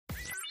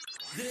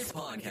This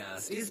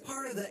podcast is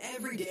part of the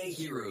Everyday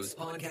Heroes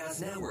Podcast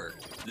Network,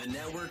 the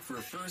network for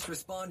first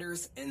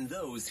responders and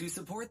those who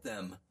support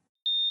them.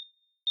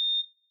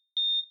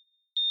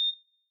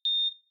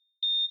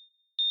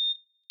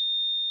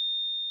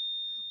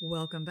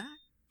 Welcome back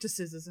to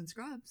Scissors and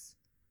Scrubs,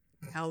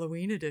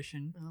 Halloween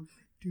edition.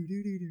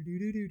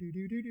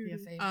 Your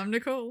favorite. I'm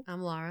Nicole,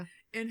 I'm Laura.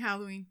 and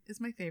Halloween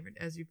is my favorite.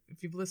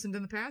 If you've listened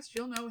in the past,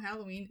 you'll know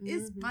Halloween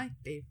is my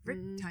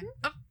favorite time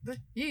of the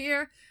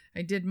year.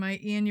 I did my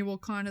annual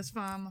Connor's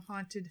Farm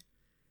haunted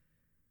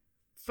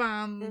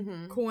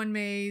farm corn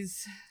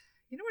maze.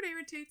 You know what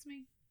irritates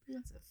me?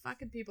 It's the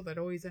fucking people that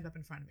always end up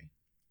in front of me.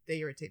 They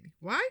irritate me.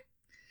 Why?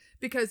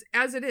 Because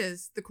as it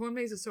is, the corn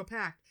maze is so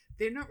packed,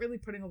 they're not really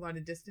putting a lot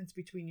of distance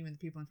between you and the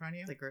people in front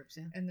of you. The groups,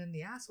 yeah. And then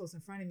the assholes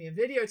in front of me are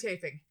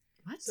videotaping.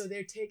 What? So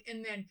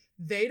and then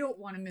they don't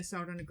want to miss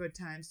out on a good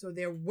time. So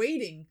they're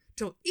waiting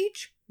till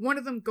each one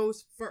of them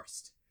goes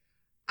first.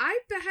 I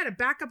had a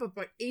backup of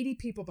about 80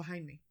 people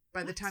behind me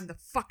by the time the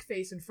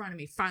fuckface in front of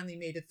me finally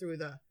made it through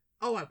the...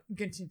 Oh, I'm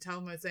going to tell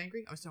them I was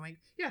angry? I was so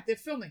angry. Yeah, they're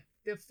filming.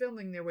 They're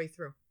filming their way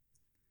through.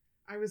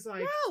 I was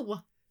like...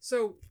 No!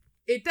 So...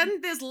 Then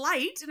there's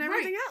light and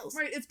everything else.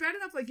 Right, it's bad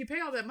enough, like, you pay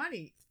all that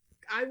money.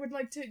 I would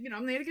like to,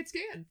 I'm there to get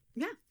scared.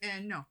 Yeah.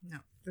 And no.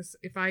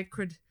 If I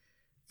could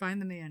find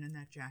the man in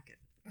that jacket,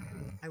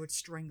 I would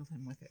strangle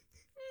him with it.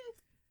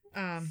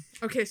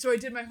 Okay, so I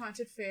did my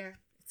haunted fair.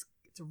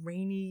 It's a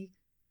rainy,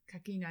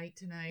 cucky night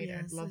tonight.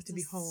 Yes, I'd love to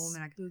be home.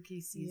 And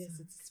spooky season.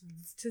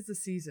 Yes, tis the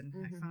season.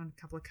 I found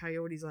a couple of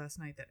coyotes last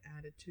night that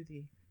added to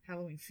the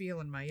Halloween feel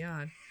in my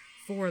yard.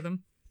 4 of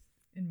them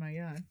in my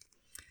yard.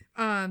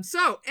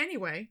 So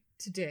anyway,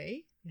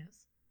 today,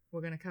 Yes.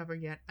 we're going to cover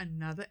yet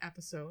another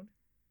episode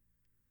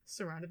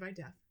surrounded by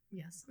death.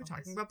 Yes. We're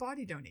talking about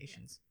body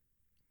donations.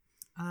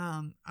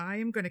 I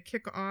am going to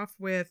kick off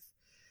with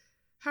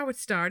how it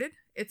started.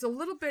 It's a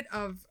little bit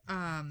of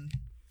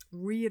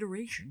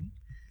reiteration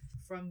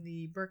from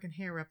the Burke and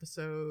Hare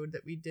episode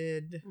that we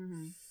did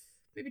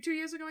maybe 2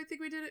 years ago. I think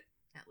we did it.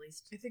 At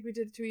least. I think we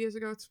did it 2 years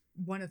ago. It's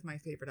one of my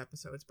favorite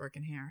episodes, Burke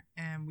and Hare.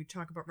 And we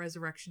talk about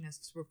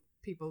resurrectionists, where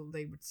people,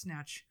 they would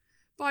snatch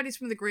bodies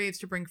from the graves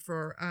to bring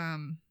for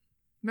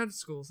medical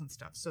schools and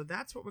stuff. So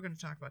that's what we're going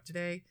to talk about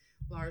today.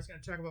 Laura's going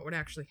to talk about what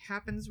actually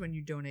happens when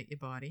you donate your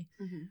body.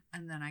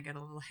 And then I got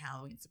a little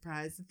Halloween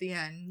surprise at the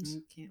end.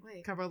 Can't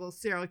wait. Cover a little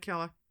serial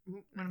killer.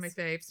 One of my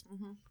faves.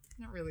 Mm-hmm.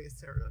 Not really a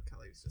serial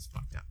killer. He was just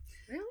fucked up.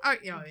 Really?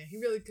 Yeah. He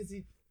really, because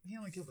he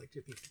only killed like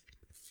 2 people.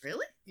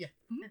 Really? Yeah.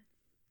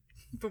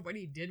 But what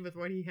he did with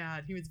what he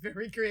had, he was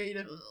very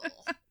creative.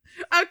 Ugh.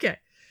 Okay.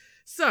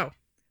 So,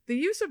 the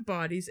use of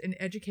bodies in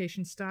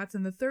education starts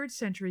in the 3rd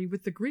century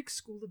with the Greek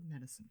school of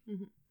medicine.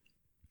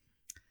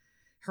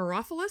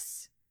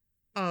 Herophilus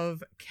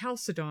of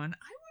Chalcedon. I want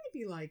to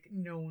be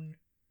known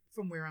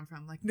from where I'm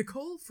from, like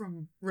Nicole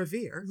from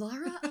Revere.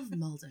 Laura of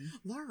Malden.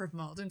 Laura of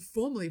Malden,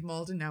 formerly of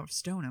Malden, now of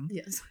Stoneham.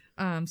 Yes.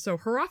 So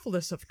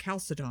Herophilus of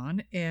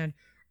Chalcedon and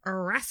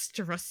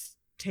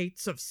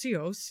Erastostates of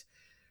Chios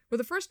were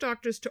the first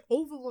doctors to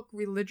overlook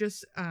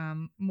religious,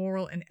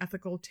 moral, and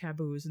ethical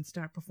taboos and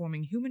start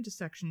performing human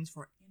dissections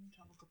for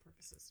anatomical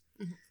purposes.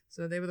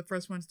 So they were the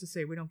first ones to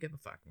say, we don't give a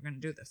fuck, we're going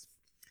to do this.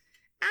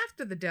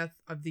 After the death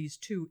of these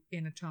 2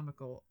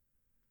 anatomical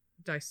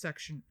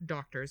dissection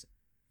doctors,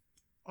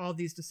 all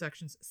these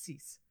dissections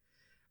cease.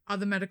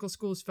 Other medical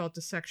schools felt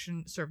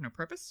dissection served no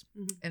purpose,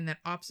 and that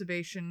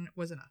observation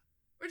was enough.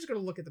 We're just going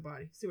to look at the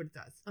body, see what it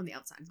does. On the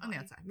outside. On the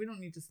outside. We don't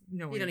need to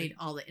know You don't anything. need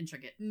all the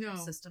intricate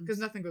systems. Because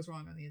nothing goes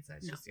wrong on the inside.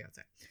 It's just the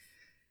outside.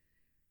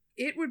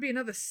 It would be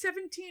another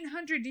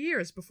 1,700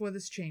 years before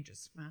this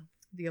changes. Wow.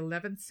 The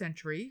 11th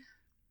century.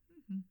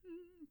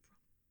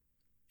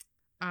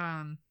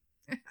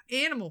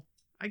 Animal.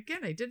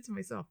 Again, I did it to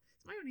myself.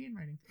 It's my own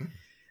handwriting.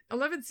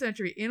 11th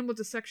century, animal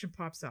dissection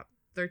pops up.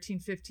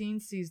 1315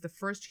 sees the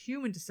first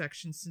human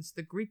dissection since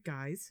the Greek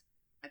guys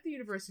at the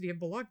University of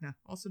Bologna,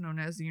 also known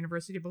as the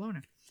University of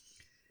Bologna.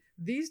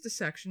 These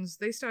dissections,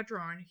 they start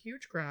drawing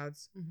huge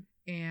crowds,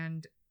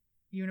 and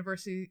the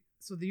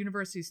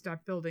universities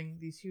start building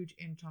these huge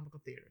anatomical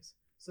theaters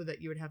so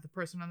that you would have the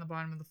person on the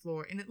bottom of the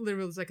floor, and it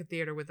literally is like a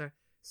theater where the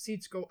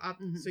seats go up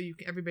so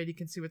everybody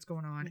can see what's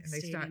going on, Like and they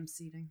start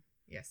seating.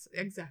 Yes,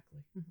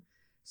 exactly.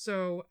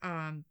 So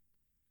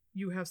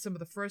you have some of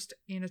the first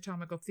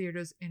anatomical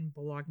theaters in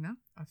Bologna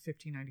of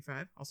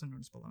 1595, also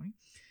known as Bologna,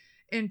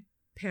 and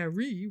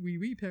Paris,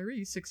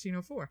 Paris,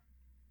 1604.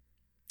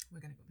 We're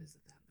going to go visit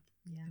that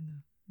in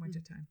the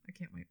wintertime. I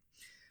can't wait.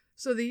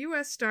 So the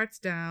U.S. starts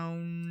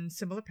down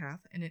similar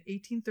path, and in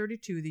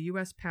 1832, the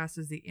U.S.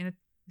 passes the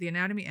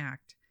Anatomy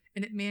Act,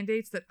 and it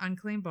mandates that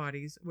unclaimed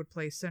bodies would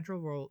play a central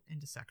role in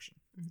dissection.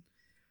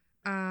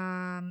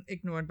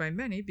 Ignored by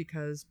many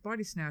because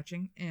body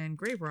snatching and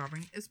grave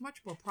robbing is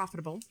much more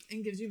profitable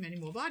and gives you many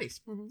more bodies.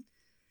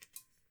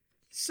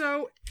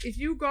 So if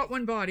you got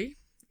one body,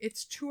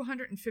 it's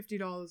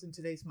 $250 in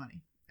today's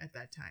money at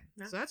that time.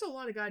 Yeah. So that's a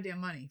lot of goddamn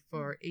money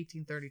for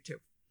 1832.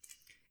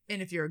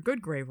 And if you're a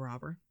good grave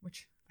robber,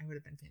 which I would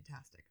have been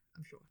fantastic,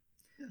 I'm sure,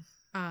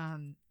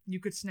 you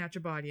could snatch a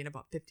body in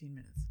about 15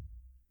 minutes.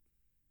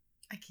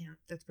 I can't.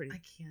 That's pretty. I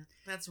can't.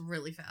 That's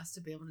really fast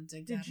to be able to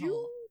dig Did that you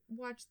hole.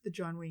 watch the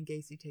John Wayne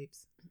Gacy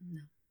tapes?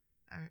 No.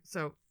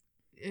 So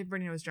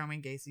everybody knows John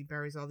Wayne Gacy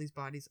buries all these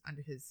bodies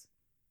under his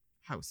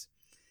house.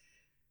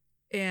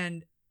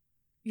 And,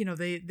 you know,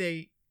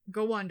 they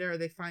go under,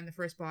 they find the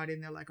first body,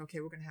 and they're like, okay,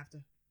 we're going to have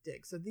to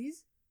dig. So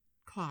these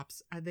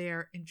cops are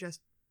there in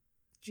just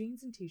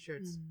jeans and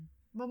t-shirts,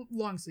 well,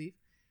 long sleeve,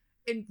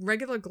 in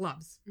regular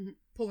gloves,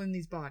 pulling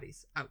these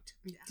bodies out.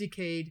 Yeah.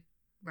 Decayed.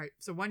 Right.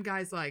 So one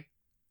guy's like,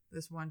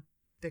 this one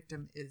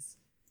victim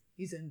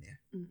he's in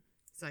there.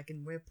 It's like,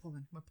 and we're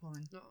pulling.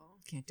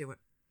 Can't do it.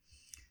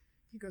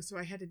 He goes, so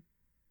I had to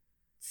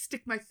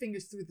stick my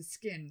fingers through the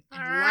skin and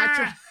latch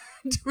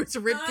on to his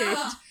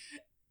ribcage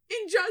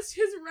in just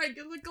his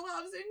regular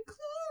gloves and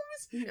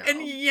clothes. No.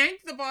 And he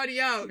yanked the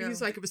body out. No.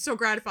 He's like, it was so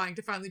gratifying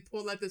to finally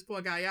let this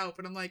poor guy out.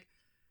 But I'm like,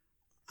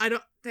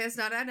 there's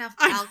not enough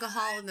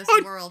alcohol in this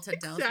world to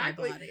douse my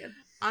body.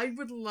 I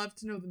would love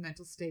to know the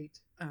mental state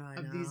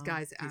of these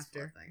guys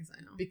after. Things,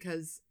 I know.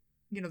 Because,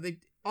 you know,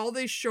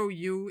 they show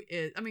you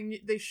is, I mean,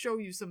 they show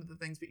you some of the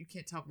things, but you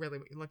can't tell really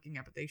what you're looking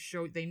at. But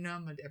they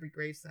numb at every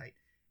gravesite,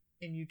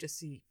 and you just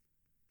see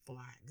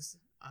flags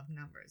of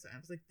numbers. And I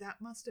was like, that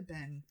must have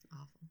been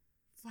awful,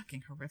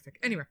 fucking horrific.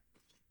 Anyway,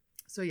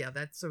 so yeah,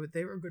 so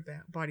they were good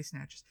body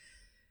snatchers.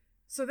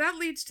 So that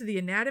leads to the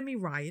Anatomy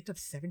Riot of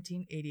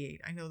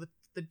 1788. I know that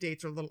the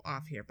dates are a little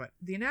off here, but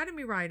the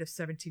Anatomy Riot of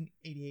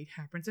 1788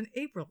 happens in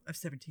April of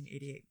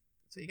 1788.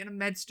 So you get a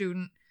med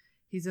student.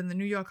 He's in the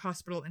New York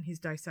hospital, and he's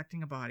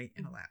dissecting a body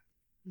in a lab.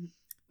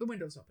 The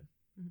window's open.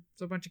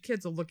 So a bunch of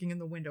kids are looking in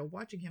the window,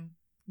 watching him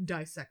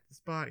dissect this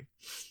body.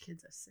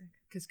 Kids are sick.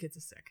 Because kids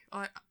are sick.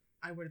 I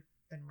would have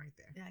been right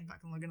there. Yeah,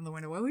 fucking looking in the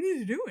window. What are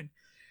you doing?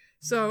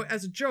 So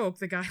as a joke,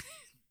 the guy,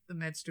 the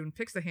med student,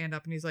 picks the hand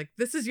up, and he's like,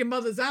 this is your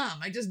mother's arm.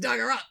 I just dug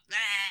her up.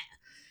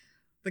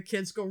 The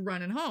kids go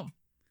running home.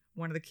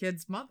 One of the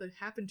kids' mother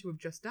happened to have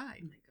just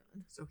died. Oh my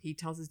God. So he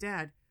tells his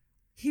dad,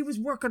 he was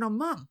working on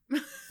mom.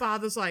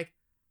 Father's like,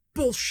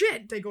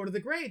 bullshit. They go to the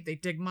grave. They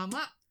dig mom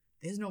up.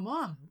 There's no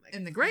mom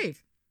in the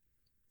grave.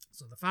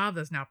 So the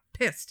father's now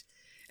pissed.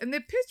 And they're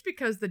pissed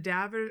because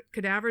the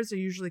cadavers are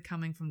usually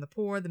coming from the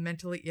poor, the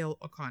mentally ill,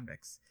 or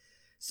convicts.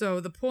 So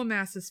the poor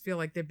masses feel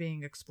like they're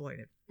being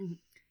exploited.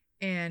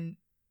 And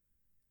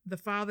the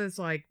father's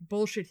like,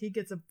 bullshit. He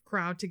gets a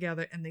crowd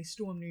together, and they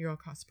storm New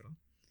York Hospital.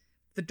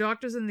 The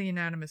doctors and the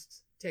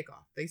anatomists take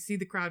off. They see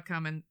the crowd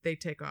coming. They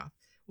take off.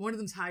 One of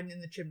them's hiding in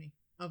the chimney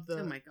of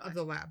the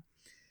lab.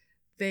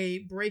 They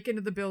break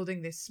into the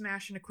building. They're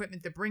smashing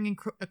equipment. They're bringing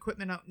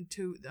equipment out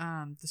into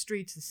the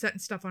streets. They're setting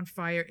stuff on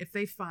fire. If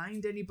they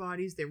find any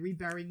bodies, they're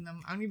reburying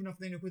them. I don't even know if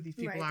they know who these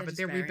people are, but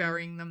they're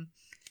reburying them.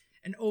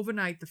 And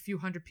overnight, the few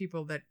hundred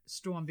people that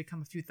storm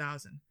become a few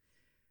thousand.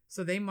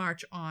 So they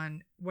march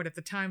on what at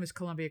the time was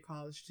Columbia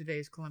College, today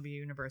is Columbia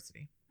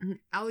University.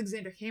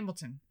 Alexander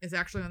Hamilton is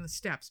actually on the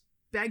steps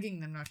begging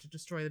them not to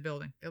destroy the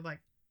building. They're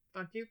like,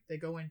 fuck you. They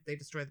go in, they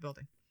destroy the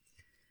building.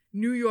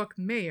 New York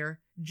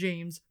Mayor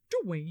James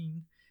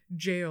Duane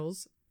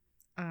jails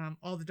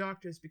all the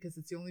doctors because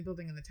it's the only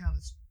building in the town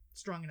that's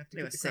strong enough to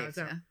keep the crowds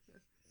out.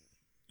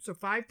 So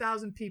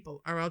 5,000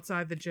 people are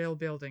outside the jail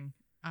building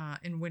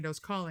in windows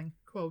calling,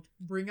 quote,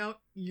 bring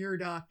out your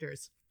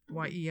doctors.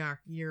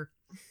 Y-E-R, year.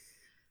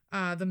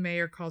 The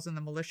mayor calls in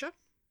the militia.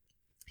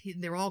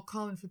 They're all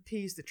calling for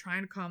peace. They're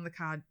trying to calm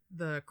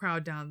the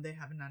crowd down. They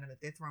have none of it.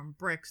 They're throwing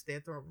bricks. They're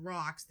throwing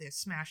rocks. They're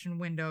smashing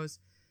windows.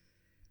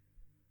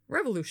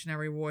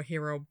 Revolutionary War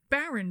hero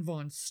Baron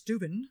von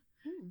Steuben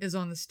is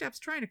on the steps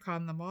trying to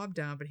calm the mob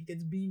down, but he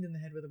gets beamed in the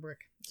head with a brick.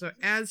 So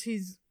as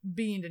he's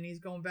beamed and he's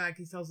going back,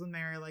 he tells the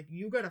mayor, like,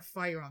 you got to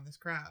fire on this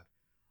crowd.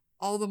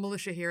 All the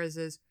militia hears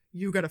is,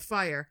 you got to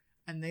fire,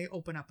 and they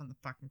open up on the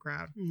fucking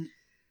crowd.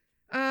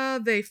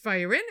 They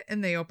fire in,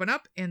 and they open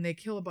up, and they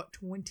kill about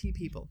 20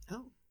 people.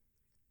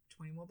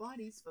 20 more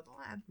bodies for the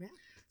lab. Yeah.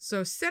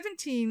 So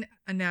 17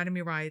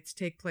 anatomy riots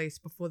take place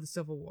before the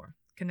Civil War.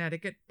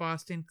 Connecticut,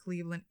 Boston,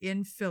 Cleveland,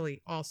 and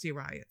Philly all see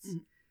riots.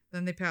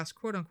 Then they pass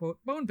quote-unquote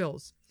bone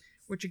bills,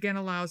 which again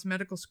allows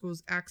medical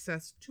schools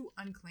access to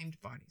unclaimed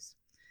bodies.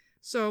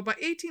 So by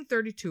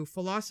 1832,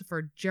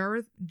 philosopher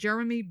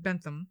Jeremy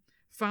Bentham,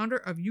 founder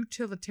of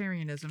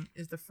utilitarianism,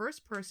 is the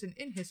first person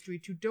in history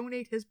to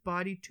donate his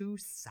body to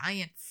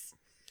science.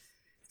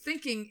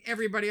 Thinking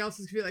everybody else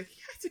is going to be like,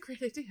 yeah, it's a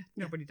great idea.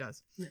 Nobody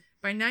does. Yeah.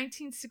 By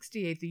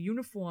 1968, the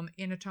Uniform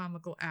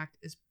Anatomical Act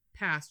is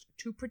passed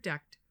to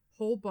protect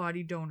whole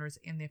body donors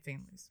and their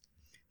families.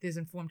 There's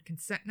informed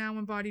consent now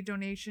on body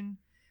donation.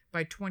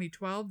 By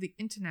 2012, the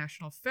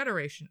International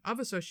Federation of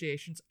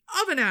Associations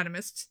of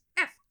Anatomists,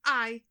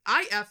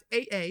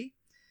 IFAA,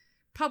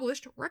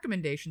 published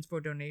recommendations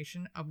for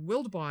donation of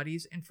willed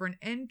bodies and for an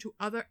end to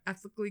other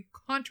ethically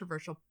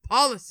controversial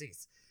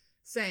policies,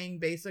 saying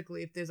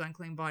basically if there's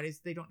unclaimed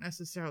bodies, they don't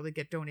necessarily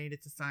get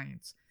donated to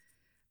science.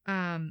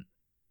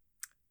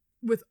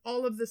 With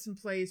all of this in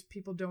place,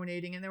 people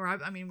donating, and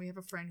we have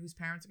a friend whose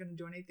parents are going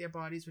to donate their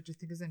bodies, which I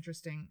think is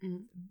interesting.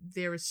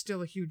 There is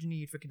still a huge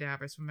need for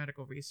cadavers for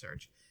medical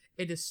research.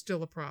 It is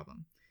still a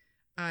problem.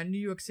 New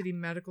York City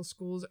medical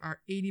schools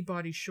are 80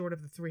 bodies short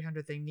of the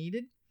 300 they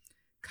needed.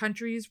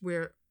 Countries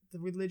where the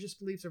religious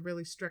beliefs are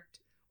really strict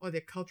or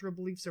their cultural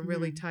beliefs are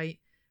really tight,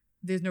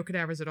 there's no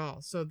cadavers at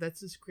all. So that's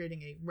just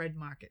creating a red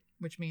market,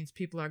 which means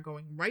people are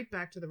going right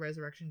back to the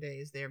resurrection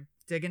days. They're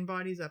digging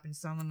bodies up and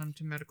selling them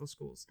to medical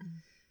schools.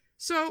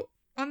 So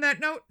on that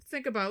note,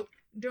 think about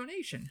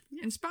donation.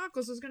 And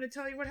Sparkles is going to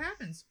tell you what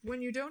happens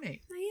when you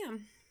donate. I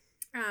am.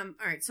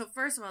 All right. So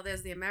first of all,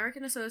 there's the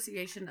American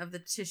Association of the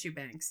Tissue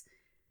Banks.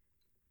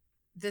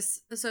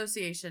 This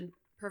association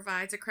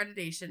provides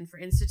accreditation for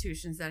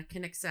institutions that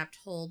can accept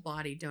whole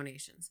body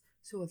donations.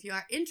 So if you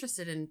are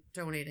interested in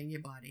donating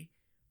your body,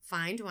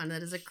 find one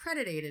that is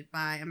accredited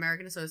by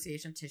American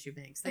Association of Tissue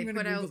Banks. I'm going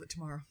to Google it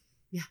tomorrow.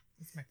 Yeah.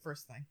 That's my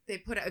first thing. They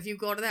put out, if you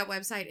go to that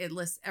website, it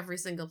lists every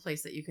single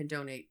place that you can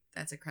donate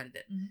that's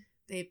accredited.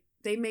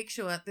 They make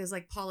sure there's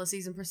like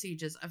policies and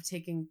procedures of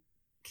taking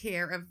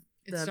care of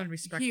It's done the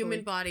respectfully.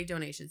 human body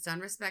donation. It's done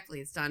respectfully.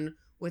 It's done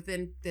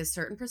within, there's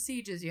certain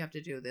procedures you have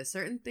to do. There's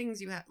certain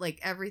things you have, like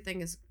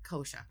everything is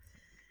kosher.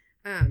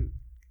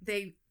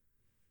 The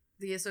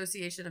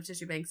Association of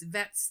Tissue Banks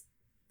vets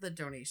the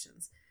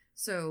donations.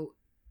 So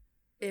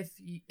if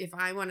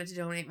I wanted to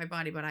donate my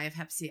body, but I have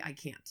Hep C, I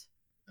can't.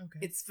 Okay.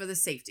 It's for the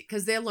safety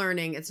because they're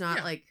learning. It's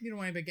not like you don't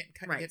want anybody getting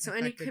cut. right. Getting So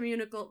affected. any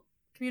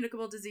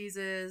communicable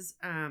diseases,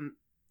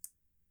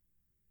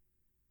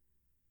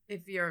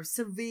 if you're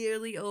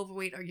severely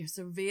overweight or you're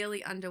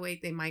severely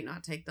underweight, they might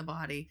not take the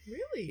body.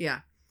 Really?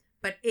 Yeah.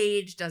 But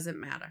age doesn't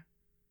matter.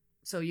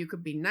 So you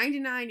could be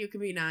 99, you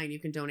can be 9, you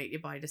can donate your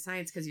body to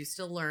science because you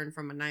still learn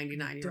from a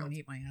 99-year-old. Don't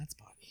eat my aunt's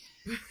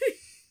body.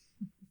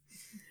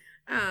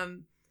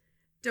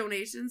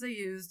 Donations are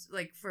used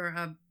like for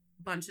a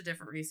bunch of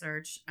different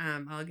research.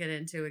 I'll get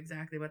into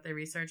exactly what they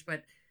research,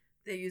 but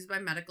they're used by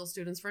medical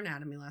students for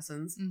anatomy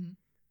lessons.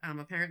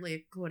 Apparently,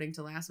 according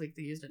to last week,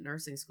 they used at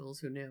nursing schools.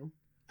 Who knew?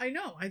 I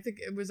know. I think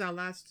it was our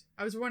last.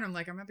 I was wondering,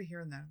 like, I remember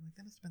hearing that. I'm like,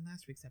 that must have been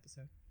last week's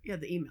episode. Yeah,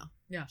 the email.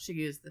 Yeah. She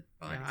used the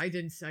bodies. Yeah, I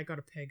didn't. I got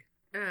a pig.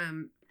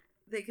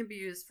 They can be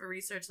used for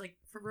research, like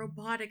for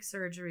robotic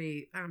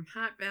surgery,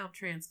 heart valve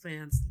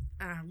transplants,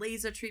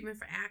 laser treatment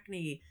for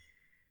acne.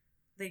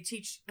 They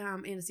teach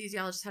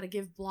anesthesiologists how to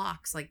give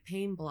blocks, like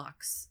pain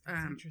blocks.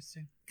 That's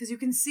interesting. Because you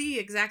can see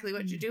exactly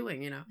what you're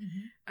doing, you know.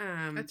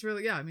 That's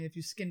really, yeah. I mean, if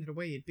you skinned it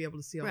away, you'd be able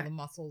to see all Right. the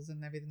muscles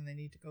and everything they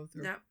need to go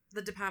through.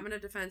 The Department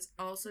of Defense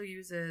also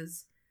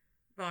uses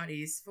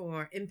bodies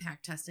for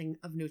impact testing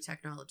of new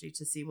technology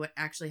to see what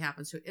actually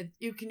happens to it.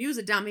 You can use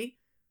a dummy,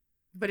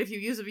 but if you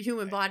use a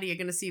human body, you're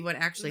going to see what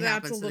actually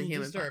happens to the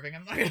human disturbing. body.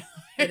 I'm not gonna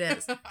It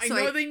is. I So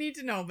know they need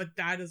to know, but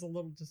that is a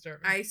little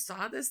disturbing. I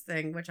saw this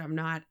thing, which I'm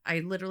not. I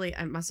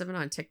must have been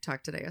on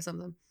TikTok today or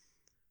something.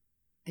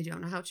 I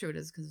don't know how true it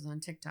is because it was on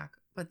TikTok.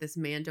 But this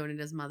man donated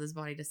his mother's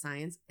body to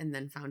science and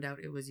then found out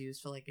it was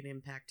used for like an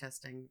impact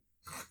testing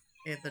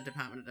at the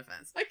Department of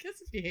Defense. I guess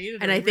if you hated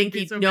it, And I it think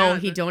wouldn't be so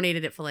bad, he but-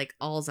 donated it for like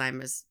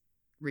Alzheimer's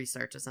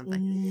research or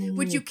something.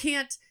 Which you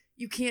can't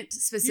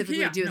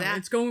specifically Yeah, do no, that.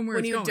 It's going where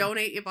When it's you going.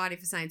 donate your body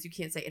for science, you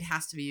can't say it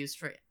has to be used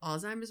for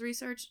Alzheimer's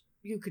research.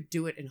 You could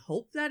do it and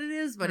hope that it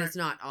is, but Right. it's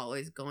not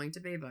always going to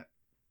be. But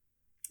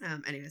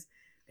anyways,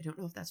 I don't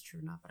know if that's true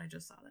or not, but I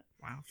just saw that.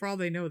 Wow. For all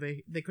they know,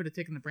 they could have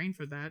taken the brain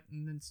for that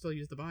and then still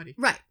used the body.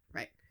 Right.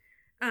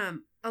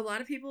 A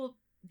lot of people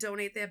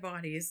donate their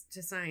bodies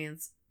to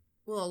science.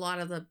 Well, a lot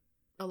of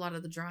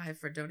the drive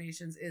for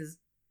donations is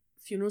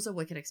funerals are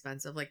wicked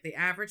expensive. Like the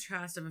average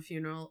cost of a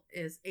funeral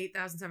is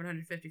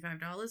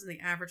 $8,755, and the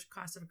average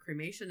cost of a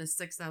cremation is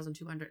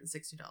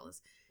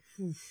 $6,260.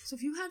 So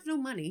if you have no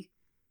money,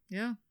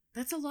 Yeah.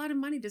 that's a lot of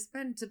money to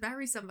spend to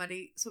bury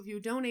somebody. So if you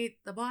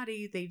donate the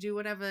body, they do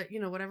whatever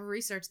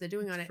research they're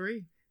doing on It's it.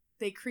 free.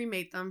 They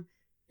cremate them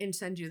and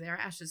send you their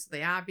ashes. So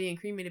they are being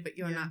cremated, but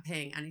you're Yeah. not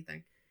paying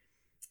anything.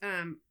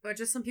 But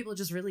just some people are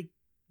just really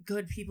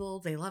good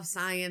people. They love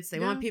science. They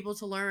want Yeah. people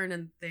to learn,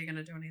 and they're going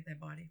to donate their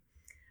body.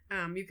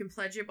 You can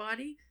pledge your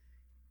body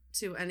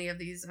to any of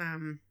these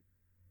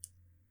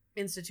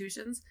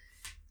institutions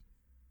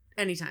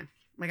anytime.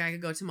 Like I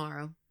could go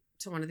tomorrow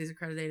to one of these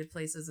accredited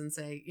places and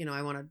say,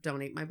 I want to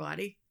donate my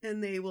body,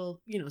 and they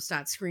will,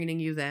 start screening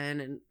you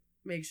then and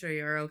make sure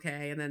you're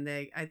okay. And then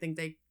I think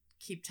they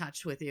keep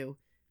touch with you.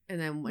 And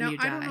then when Now, you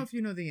die, I don't know if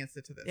you know the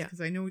answer to this Yeah.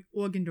 because I know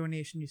organ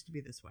donation used to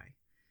be this way.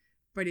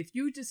 But if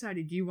you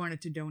decided you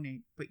wanted to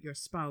donate, but your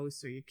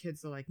spouse or your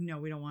kids are like, no,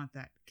 we don't want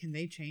that, can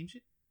they change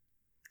it?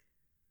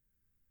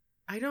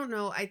 I don't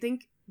know. I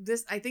think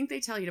they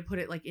tell you to put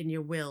it like in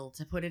your will,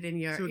 to put it in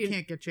your So it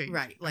can't get changed.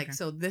 right. Like, Okay.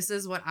 so this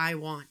is what I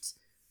want.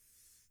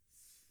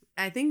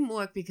 I think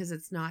more because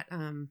it's not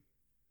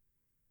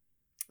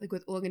like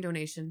with organ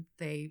donation,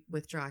 they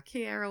withdraw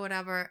care or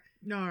whatever.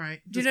 No, all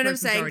right. Do you This know what I'm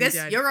person's saying? already This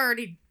dead.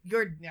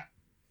 you're Yeah.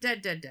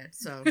 dead.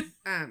 So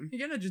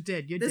You're not just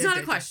dead. You're there's dead. not a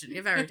dead, question.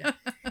 You're very dead.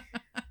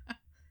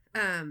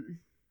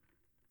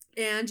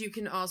 And you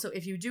can also,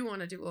 if you do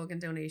want to do organ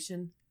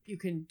donation, you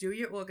can do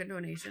your organ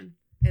donation,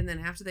 and then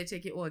after they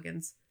take your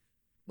organs,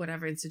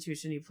 whatever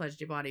institution you pledged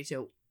your body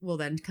to will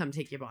then come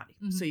take your body.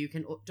 Mhm. So you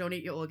can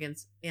donate your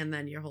organs and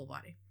then your whole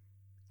body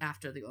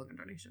after the organ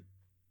donation.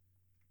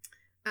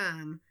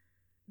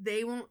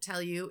 They won't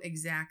tell you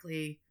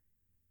exactly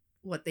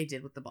what they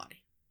did with the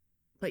body,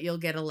 but you'll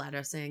get a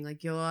letter saying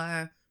like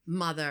your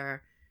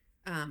mother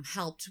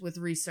helped with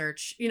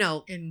research,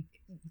 In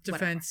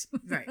defense.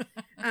 right?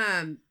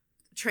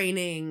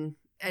 Training,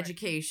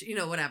 education,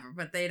 whatever.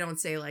 But they don't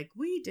say like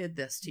we did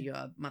this to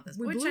your mother's,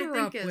 We which blew I her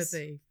think up is with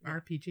a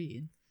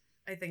RPG.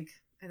 I think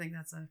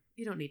that's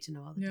you don't need to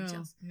know all the No,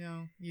 details.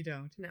 no, you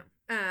don't. No.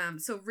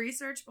 So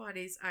research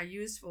bodies are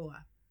used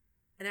for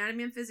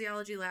anatomy and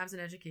physiology labs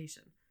and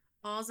education,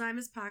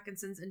 Alzheimer's,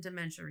 Parkinson's, and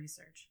dementia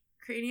research,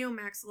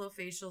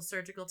 craniomaxillofacial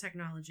surgical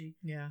technology,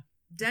 Yeah.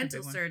 dental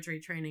big one. surgery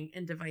training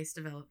and device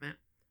development,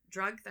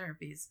 drug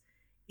therapies,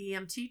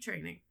 EMT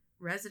training,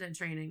 resident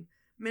training,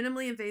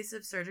 minimally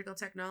invasive surgical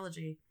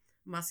technology,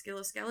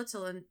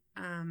 musculoskeletal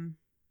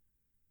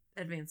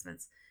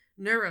advancements,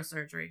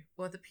 neurosurgery,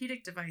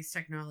 orthopedic device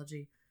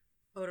technology,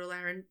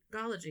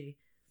 otolaryngology,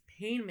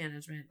 pain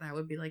management, that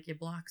would be like your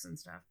blocks and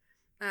stuff,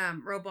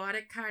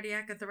 robotic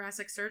cardiac and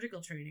thoracic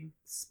surgical training,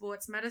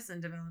 sports medicine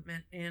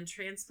development, and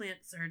transplant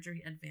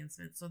surgery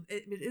advancement. So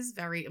it is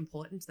very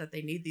important that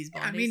they need these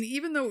Yeah, bodies. I mean,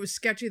 even though it was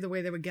sketchy the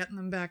way they were getting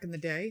them back in the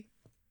day,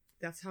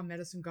 that's how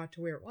medicine got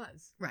to where it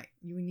was. Right.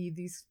 You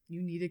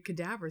needed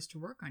cadavers to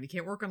work on. You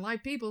can't work on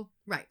live people.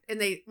 Right.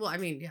 And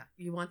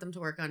you want them to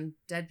work on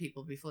dead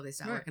people before they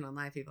start Right. working on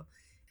live people.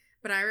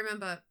 But I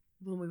remember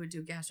when we would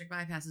do gastric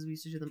bypasses, we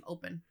used to do them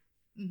open.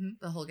 Mm-hmm.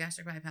 The whole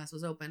gastric bypass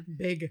was open.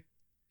 Big.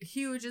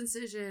 Huge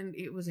incision.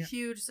 It was a Yeah.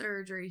 huge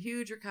surgery,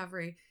 huge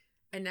recovery.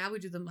 And now we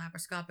do them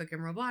laparoscopic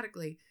and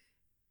robotically.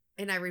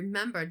 And I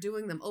remember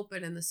doing them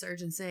open and the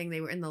surgeon saying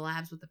they were in the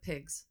labs with the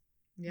pigs,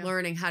 Yeah.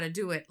 learning how to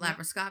do it Yeah.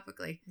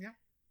 laparoscopically. Yeah.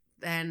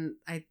 Then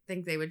I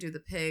think they would do the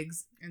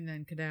pigs, And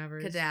then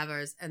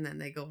cadavers. and then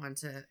they go on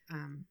to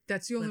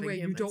That's the only living way.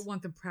 You humans. don't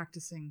want them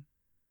practicing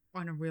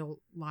on a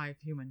real live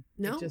human.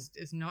 No. It just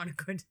is not a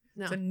good.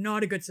 no. It's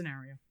not a good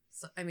scenario.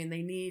 So I mean,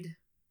 they need.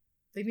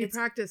 They need It's-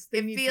 practice.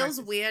 It feels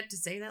weird to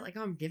say that, like,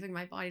 oh, I'm giving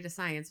my body to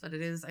science, but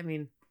it is. I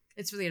mean,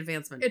 it's for the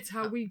advancement. It's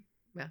how we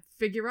yeah.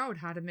 figure out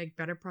how to make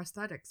better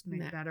prosthetics, make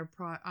Yeah. better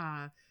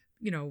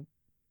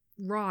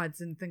rods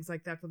and things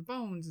like that for the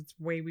bones. It's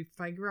the way we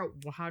figure out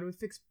how do we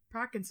fix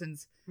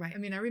Parkinson's. Right. I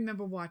mean, I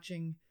remember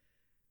watching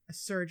a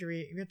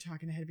surgery. We're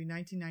talking, it had to be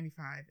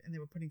 1995, and they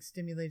were putting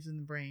stimulators in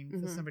the brain for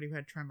Mhm. somebody who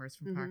had tremors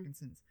from Mhm.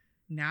 Parkinson's.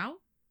 Now,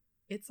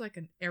 it's like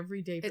an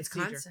everyday It's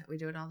procedure. constant. We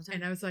do it all the time.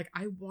 And I was like,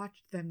 I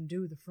watched them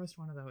do the first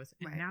one of those,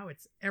 and Right. now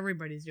it's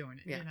everybody's doing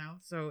it. Yeah.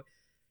 So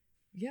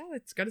yeah,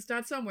 it's got to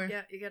start somewhere.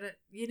 yeah,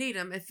 you need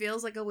them. It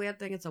feels like a weird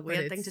thing. It's a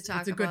weird thing to it's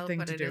talk a good about, thing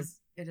but to it do. is.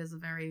 It's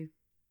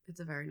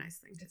a very nice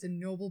thing to It's do. a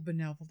noble,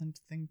 benevolent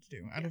thing to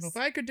do. I don't know Yes.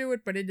 if I could do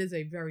it, but it is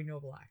a very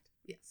noble act.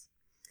 Yes.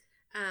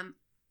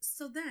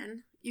 So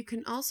then you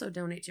can also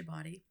donate your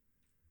body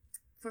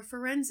for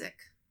forensic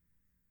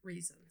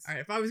reasons. All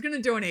right, if I was going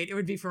to donate, it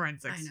would be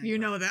forensics. I know You you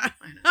know are. that.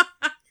 I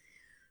know.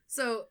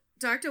 So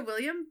Dr.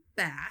 William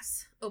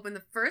Bass opened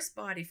the first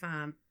body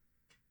farm.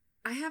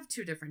 I have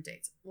two different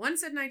dates. One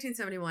said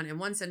 1971 and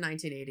one said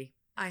 1980.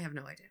 I have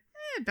no idea.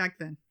 Back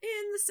then.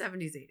 In the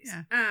 70s, 80s.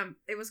 Yeah.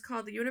 It was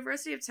called the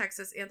University of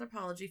Texas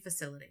Anthropology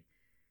Facility.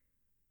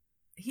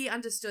 He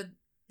understood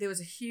there was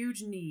a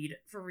huge need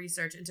for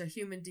research into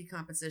human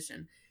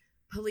decomposition.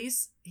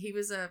 He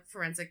was a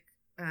forensic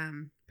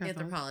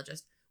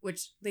anthropologist,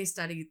 which they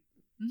study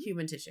Mhm.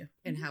 human tissue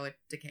and Mhm. how it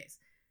decays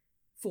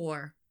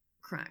for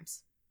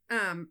crimes.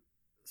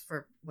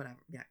 For whatever,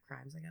 yeah,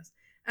 crimes, I guess.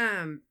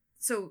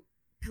 So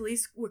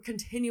police were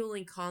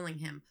continually calling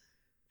him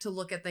to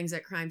look at things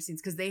at crime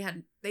scenes because they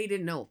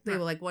didn't know. They Right.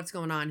 were like, "What's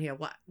going on here?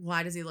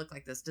 Why does he look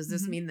like this? Does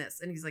this Mhm. mean this?"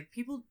 And he's like,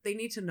 "People, they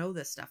need to know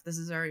this stuff. This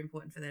is very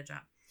important for their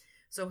job."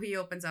 So he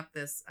opens up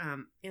this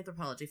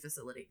anthropology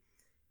facility.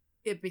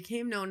 It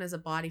became known as a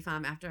body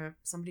farm after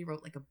somebody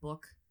wrote like a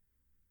book,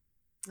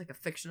 like a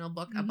fictional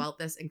book Mhm. about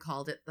this and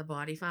called it the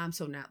Body Farm.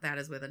 So now that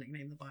is where the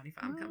nickname the Body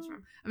Farm comes Oh.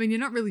 from. I mean, you're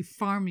not really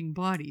farming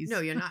bodies. No,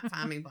 you're not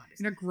farming bodies.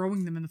 You're not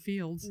growing them in the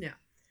fields. No.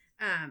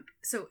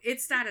 So it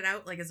started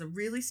out like as a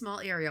really small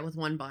area with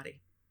one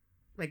body.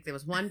 Like there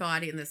was one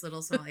body in this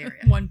little small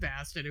area. One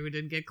bastard who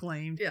didn't get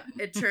claimed. Yeah.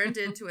 It turned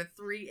into a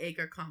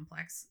 3-acre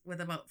complex with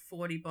about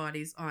 40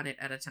 bodies on it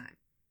at a time.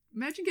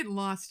 Imagine getting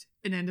lost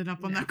and ending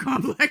up on No. that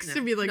complex No,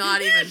 and be like,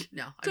 not "Eh." even.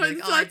 No. I'd So, be like,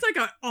 it's, oh, it's like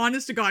an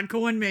honest to God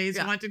corn maze,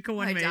 Yeah. haunted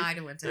corn I maze. died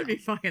and went to That'd be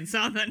hell. fucking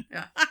something.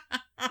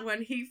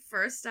 When he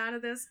first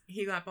started this,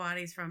 he got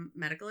bodies from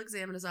medical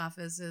examiners'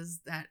 offices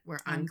that were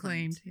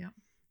unclaimed. Unclaimed.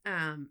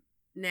 Yeah.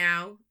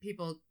 Now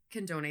people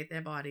can donate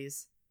their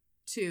bodies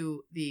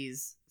to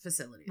these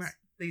facilities. Right.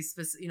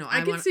 I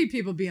I can see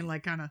people being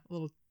like kind of a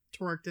little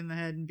torqued in the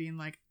head and being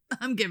like,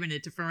 I'm giving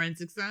it to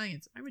forensic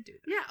science. I would do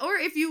that. Yeah, or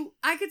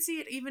I could see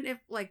it even if,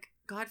 like,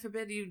 God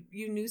forbid you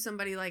knew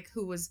somebody like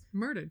who was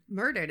Murdered.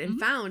 murdered and Mhm.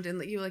 found,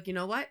 and you like, you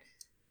know what?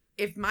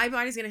 If my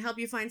body's going to help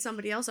you find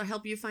somebody else, or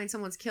help you find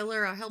someone's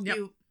killer, or help Yep.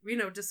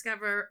 you,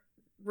 discover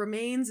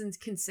remains and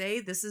can say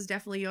this is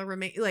definitely your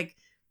remain, like,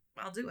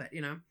 I'll do it,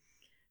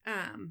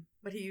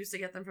 But he used to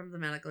get them from the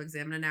medical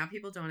examiner. Now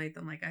people donate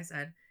them, like I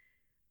said.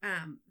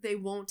 They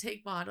won't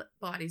take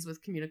bodies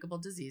with communicable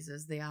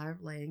diseases. They are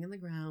laying in the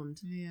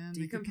ground, Yeah,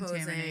 they could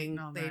contaminate decomposing. and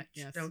all They that,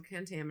 yes. don't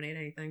contaminate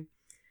anything.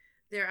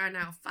 There are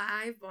now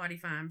 5 body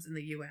farms in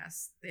the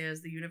U.S.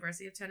 There's the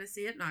University of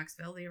Tennessee at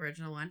Knoxville, the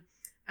original one,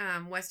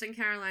 Western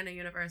Carolina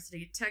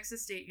University,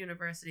 Texas State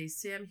University,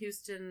 Sam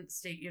Houston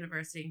State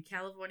University, and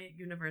California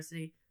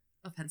University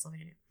of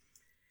Pennsylvania.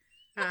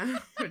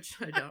 Which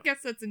I I don't. guess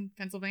that's in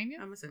Pennsylvania.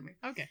 I'm assuming.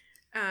 Okay.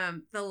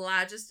 The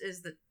largest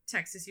is the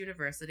Texas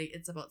University.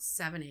 It's about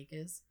 7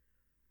 acres.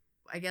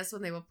 I guess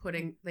when they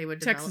were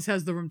Texas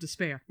has the room to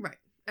spare. right.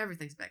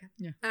 Everything's bigger.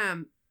 Yeah.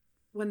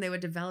 When they were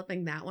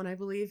developing that one, I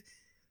believe,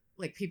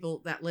 like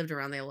people that lived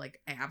around there were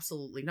like,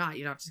 absolutely not.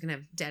 You're not just gonna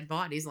have dead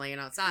bodies laying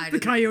outside. The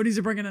And- coyotes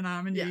are bringing an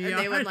arm in yeah, your and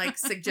they would yard. like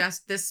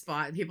suggest this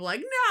spot, and people were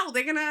like, no,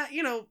 they're gonna,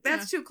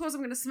 that's too close.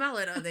 I'm gonna smell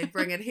it. Or they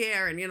bring it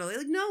here, and they're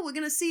like, no, we're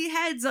gonna see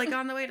heads like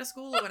on the way to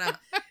school or whatever.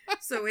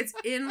 So it's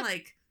in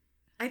like,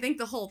 I think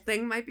the whole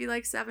thing might be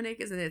like 7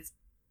 acres, and it's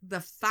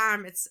the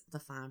farm. It's the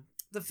farm.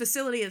 The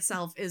facility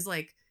itself is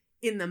like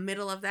in the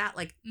middle of that,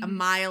 like a Mhm.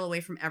 mile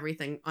away from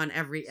everything on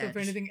every So edge. if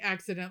anything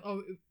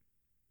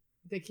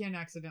they can't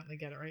accidentally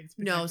get it, right? It's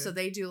No, so protected.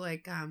 they do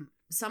like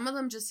some of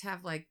them just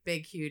have like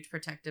big, huge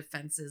protective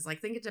fences. Like,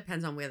 I think it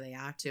depends on where they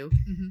are too.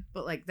 Mhm.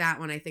 But like that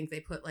one, I think they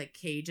put like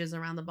cages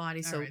around the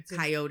body, so Alright, so-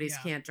 coyotes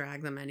yeah. can't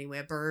drag them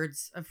anywhere.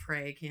 Birds of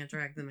prey can't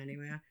drag them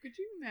anywhere. Could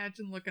you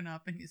imagine looking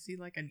up and you see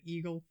like an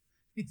eagle?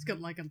 He's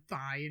got like a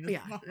thigh in his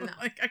Yeah, mouth. no.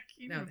 Like I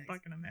can't No, even thanks.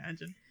 fucking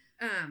imagine.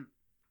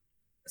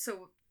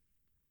 So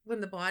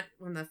when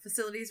the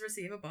facilities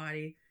receive a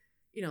body,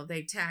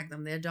 they tag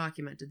them. They're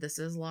documented. This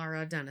is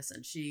Laura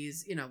Dennison.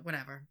 She's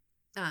whatever.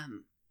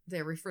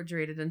 They're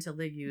refrigerated until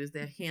they're used.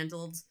 They're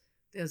handled.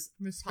 There's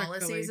Respectfully,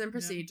 policies and yeah.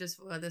 procedures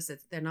for this.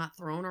 They're not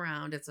thrown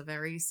around. It's a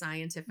very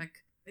scientific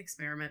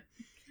experiment.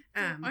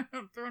 I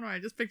don't throw it away. I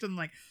just picture them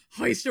like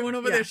hoisting one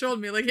over Yeah. their shoulder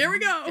and be like, here we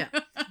go. Yeah.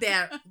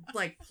 They're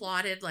like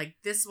plotted, like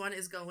this one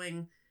is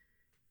going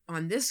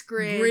on this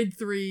grid. Grid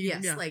 3.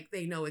 Yes, yeah. like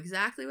they know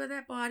exactly where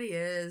that body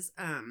is.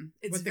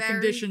 It's what the very,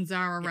 conditions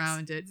are yes,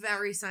 around it.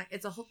 Very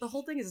it's the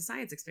whole thing is a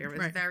science experiment.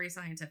 Right. It's very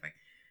scientific.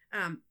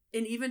 And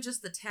even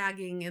just the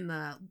tagging and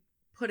the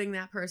putting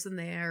that person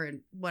there and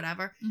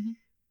whatever, Mhm.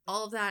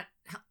 all of that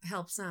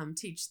helps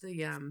teach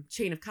the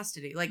chain of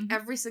custody. Like Mhm.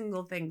 every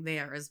single thing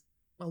there is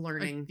a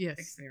learning yes.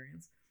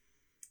 experience.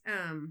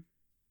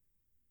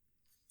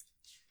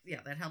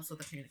 Yeah, that helps with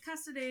the chain of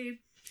custody.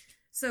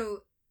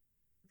 So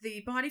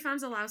the body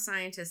farms allow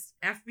scientists,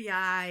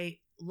 FBI,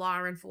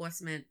 law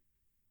enforcement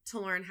to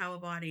learn how a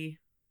body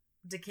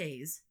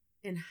decays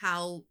and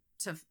how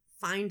to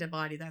find a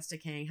body that's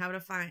decaying, how to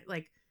find,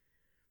 like,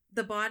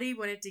 the body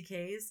when it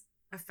decays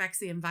affects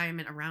the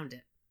environment around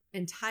it.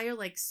 Entire,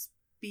 like,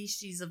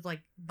 species of,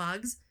 like,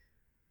 bugs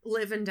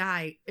live and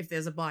die if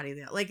there's a body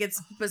there. Like,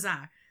 it's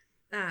bizarre.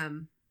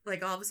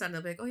 Like, all of a sudden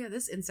they'll be like, oh yeah,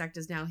 this insect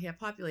is now here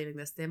populating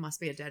this. There must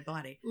be a dead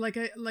body. Like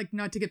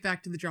not to get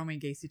back to the John Wayne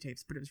Gacy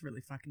tapes, but it was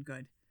really fucking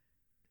good.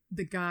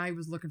 The guy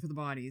was looking for the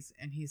bodies,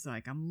 and he's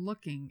like, I'm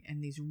looking,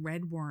 and these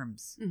red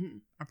worms Mm-hmm.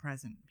 are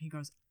present. He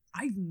goes,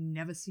 I've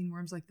never seen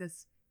worms like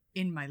this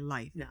in my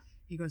life. No.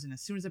 He goes, and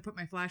as soon as I put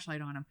my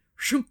flashlight on them,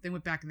 shoom, they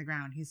went back in the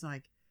ground. He's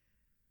like,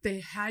 they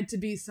had to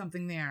be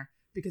something there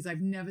because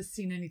I've never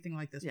seen anything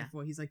like this Yeah.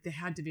 before. He's like, there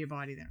had to be a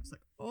body there. I was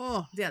like,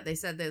 oh. Yeah, they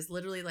said there's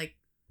literally like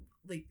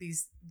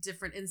these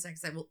different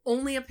insects that will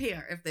only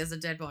appear if there's a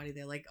dead body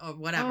there, like, or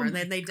whatever, Oh and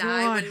then my they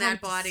die God, when that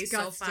how body's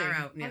so far disgusting.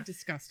 out. How Yeah.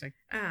 disgusting.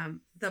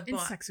 The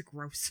Insects are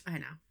gross. I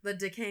know. The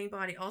decaying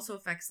body also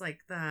affects like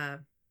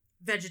the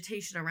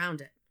vegetation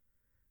around it.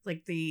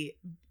 Like the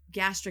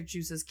gastric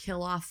juices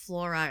kill off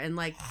flora and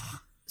like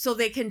so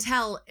they can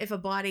tell if a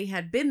body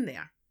had been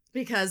there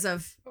because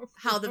of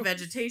how the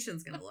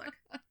vegetation's gonna look.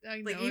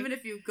 I Like know even it.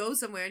 if you go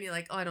somewhere and you're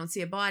like, oh, I don't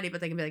see a body,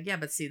 but they can be like, yeah,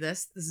 but see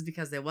this? This is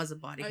because there was a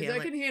body here. I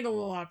Like, can handle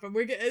a lot, but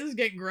this is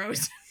getting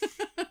gross.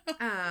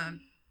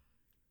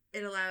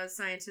 it allows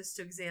scientists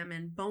to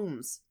examine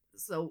bones.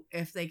 So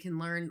if they can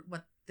learn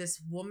what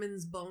this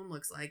woman's bone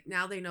looks like,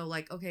 now they know,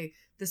 like, okay,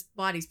 this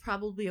body's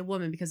probably a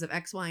woman because of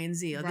X, Y, and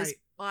Z. Or this Right.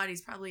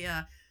 body's probably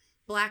a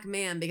black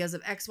man because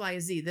of X, Y,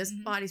 and Z. This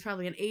Mhm. body's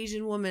probably an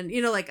Asian woman.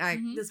 Like,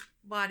 Mhm. this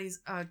body's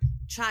a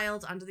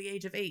child under the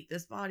age of 8.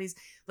 This body's,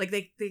 like,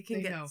 they can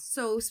They get know.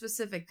 so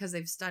specific because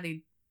they've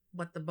studied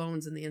what the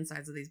bones and the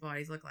insides of these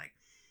bodies look like.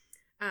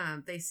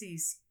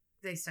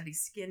 They study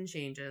skin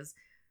changes,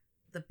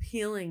 the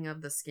peeling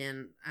of the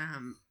skin,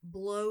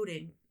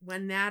 bloating,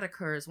 when that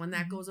occurs, when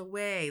that Mhm. goes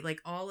away, like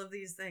all of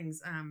these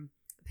things,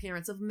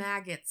 appearance of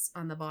maggots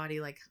on the body,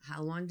 like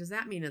how long does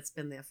that mean it's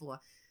been there for?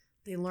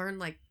 They learn,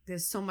 like,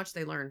 there's so much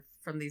they learn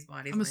from these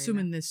bodies. I'm laying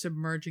assuming they're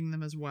submerging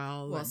them as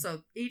well. there. Well, and-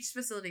 so each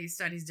facility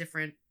studies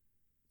different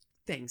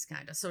things,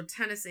 kind of. So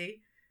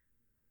Tennessee,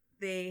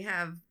 they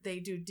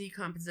do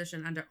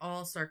decomposition under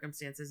all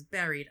circumstances,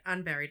 buried,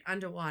 unburied,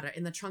 underwater,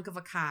 in the trunk of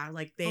a car.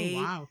 Like they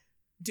oh wow.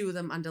 do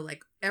them under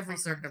like every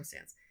Okay.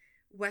 circumstance.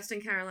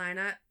 Western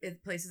Carolina,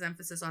 it places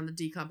emphasis on the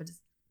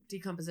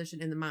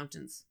decomposition in the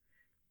mountains.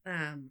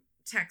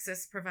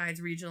 Texas provides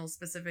regional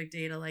specific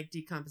data like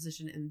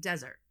decomposition in the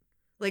desert.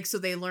 Like, so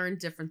they learn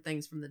different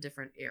things from the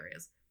different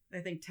areas. I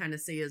think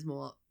Tennessee is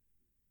more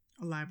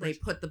Elaborate. they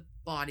put the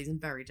bodies in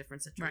very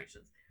different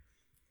situations.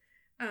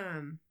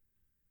 I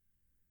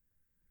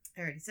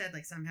already said,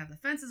 like, some have the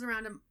fences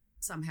around them,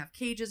 some have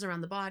cages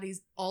around the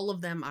bodies. All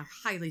of them are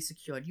highly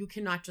secured. You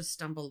cannot just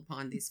stumble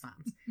upon these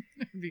farms.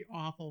 It'd be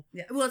awful.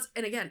 Yeah. Well,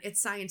 and again,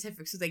 it's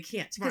scientific, so they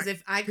can't. Because Right.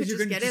 if I could 'Cause you're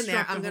just gonna get in there,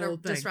 disrupt I'm the going whole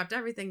to thing. disrupt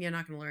everything. You're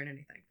not going to learn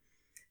anything.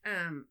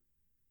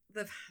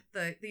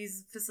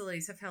 These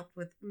facilities have helped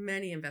with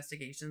many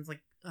investigations,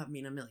 like, a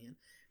million.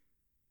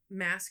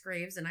 Mass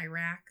graves in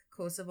Iraq,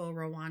 Kosovo,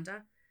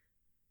 Rwanda.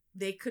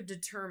 They could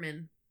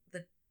determine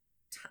the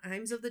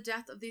times of the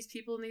death of these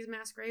people in these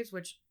mass graves,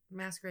 which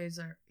mass graves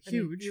are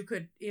Huge.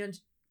 and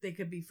they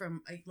could be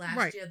from like last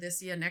Right. year,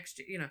 this year, next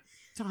year, you know.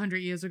 It's 100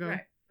 years ago.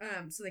 Right.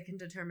 So they can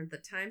determine the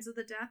times of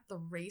the death, the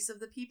race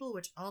of the people,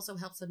 which also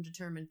helps them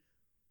determine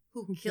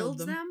who Who killed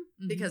killed them,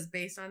 Mhm. because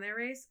based on their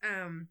race,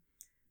 and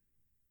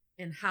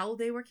how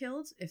they were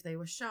killed, if they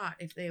were shot,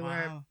 if they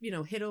Wow.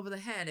 were, hit over the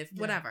head, if Yeah.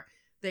 whatever,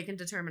 they can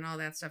determine all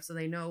that stuff, so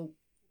they know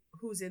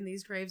who's in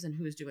these graves and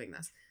who's doing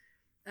this.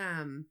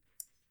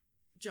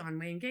 John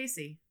Wayne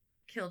Gacy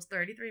killed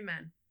 33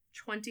 men.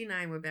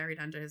 29 were buried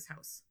under his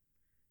house.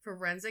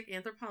 Forensic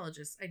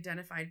anthropologists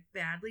identified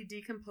badly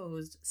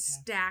decomposed,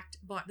 stacked,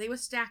 they were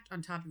stacked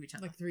on top of each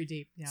other. Like 3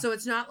 deep. Yeah. So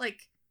it's not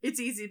like, it's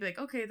easy to be like,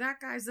 okay, that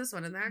guy's this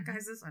one and that Mhm.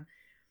 guy's this one.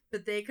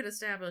 But they could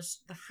establish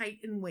the height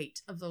and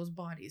weight of those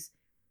bodies.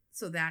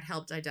 So that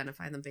helped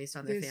identify them based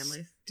on their There's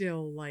families.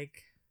 still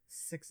like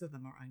 6 of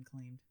them are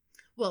unclaimed.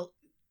 Well,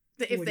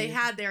 if What they do you-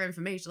 had their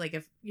information, like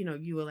if,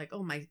 you were like,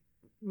 oh,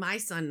 my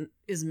son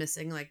is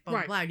missing, like, blah, blah,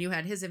 Right. blah, and you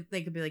had his,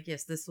 they could be like,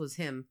 yes, this was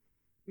him,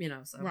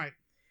 so. Right.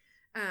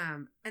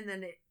 And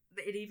then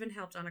it even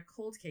helped on a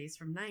cold case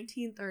from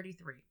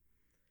 1933.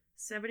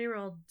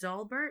 7-year-old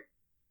Dalbert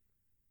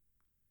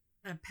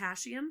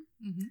Pashian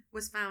Mm-hmm.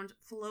 was found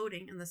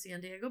floating in the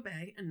San Diego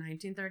Bay in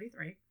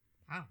 1933.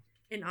 Wow.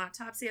 An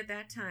autopsy at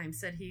that time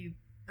said he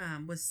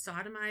was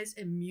sodomized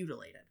and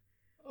mutilated.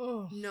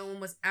 Oh. No one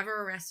was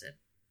ever arrested.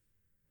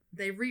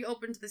 They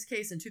reopened this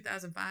case in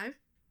 2005.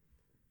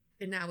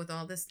 And now with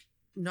all this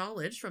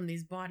knowledge from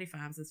these body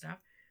farms and stuff,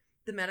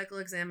 the medical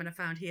examiner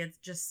found he had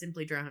just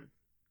simply drowned.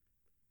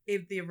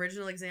 If the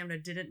original examiner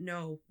didn't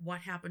know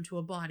what happened to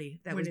a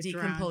body that When was it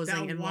drowned.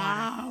 decomposing in water.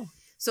 Wow.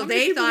 So How many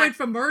they people thought went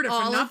for murder for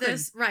all of nothing.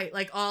 this, right,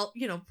 like all,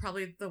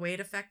 probably the way it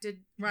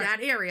affected Right. that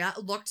area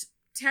looked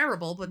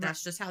terrible, but Right.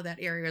 that's just how that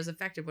area is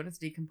affected when it's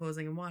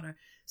decomposing in water.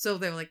 So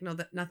they were like, no,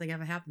 that nothing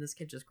ever happened. This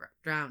kid just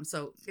drowned.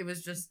 So it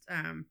was just,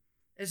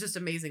 it's just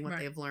amazing what Right.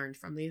 they've learned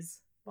from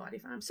these body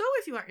farms. So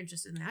if you are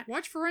interested in that,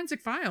 Watch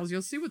Forensic Files.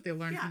 You'll see what they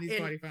learned from these and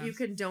body farms. you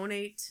can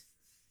donate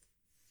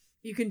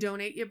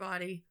your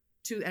body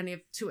to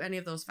any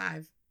of those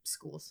 5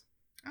 schools.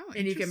 Oh,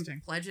 And you can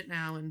interesting. pledge it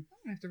now, and I'm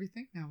gonna have to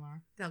rethink now,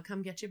 Laura. they'll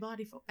come get your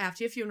body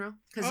after your funeral,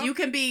 because Oh. you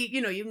can be,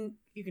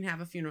 you can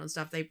have a funeral and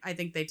stuff. I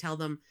think they tell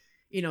them,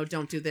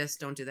 don't do this,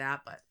 don't do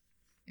that, but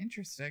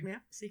Interesting. yeah,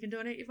 so you can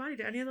donate your body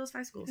to any of those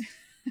 5 schools.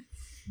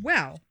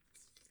 Well,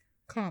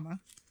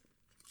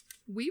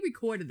 we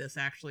recorded this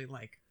actually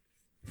like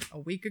a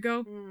week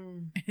ago,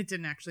 and it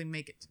didn't actually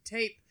make it to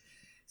tape.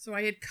 So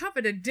I had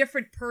covered a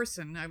different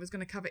person. I was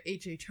going to cover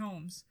H.H.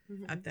 Holmes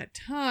at that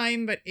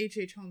time, but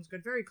H.H. Holmes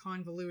got very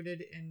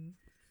convoluted, and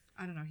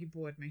I don't know, he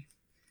bored me.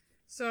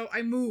 So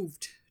I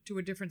moved to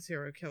a different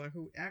serial killer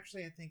who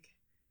actually I think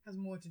has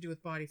more to do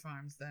with body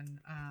farms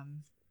than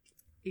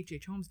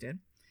H.H. Holmes did.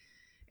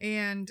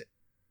 And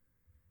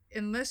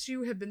unless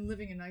you have been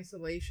living in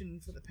isolation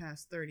for the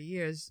past 30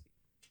 years,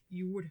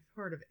 you would have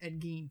heard of Ed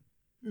Gein.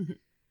 Mhm.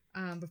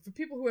 But for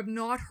people who have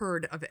not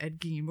heard of Ed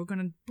Gein, we're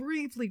going to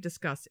briefly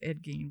discuss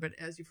Ed Gein. But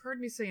as you've heard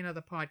me say in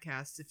other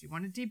podcasts, if you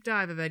want a deep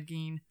dive of Ed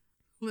Gein,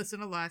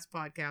 listen to last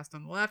podcast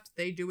on the left.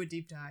 They do a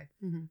deep dive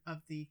Mhm.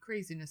 of the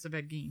craziness of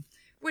Ed Gein,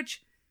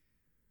 which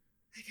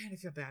I kind of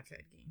feel bad for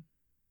Ed Gein.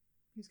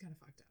 He's kind of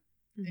fucked up,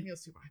 Mhm. and you'll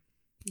see why.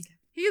 Okay.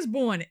 He is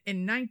born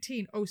in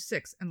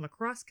 1906 in La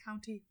Crosse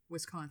County,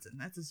 Wisconsin.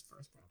 That's his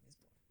first problem. He's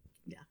born.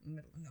 Yeah. In the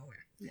middle of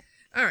nowhere. Yeah.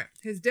 All right.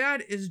 His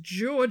dad is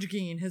George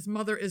Gein. His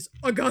mother is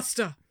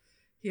Augusta.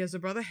 He has a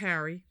brother,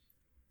 Harry.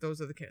 Those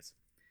are the kids.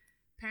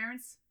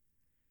 Parents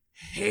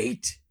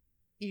hate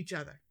each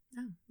other.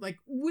 Oh. Like,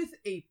 with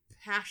a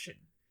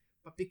passion.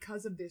 But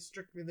because of their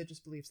strict religious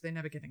beliefs, they're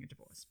never getting a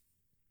divorce.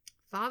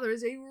 Father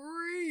is a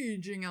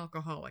raging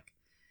alcoholic.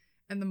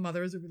 And the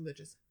mother is a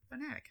religious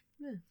fanatic.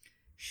 Yeah.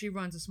 She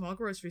runs a small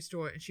grocery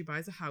store, and she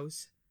buys a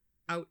house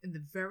out in the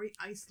very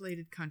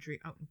isolated country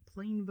out in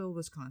Plainville,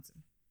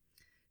 Wisconsin.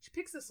 She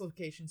picks this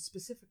location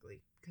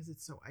specifically because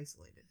it's so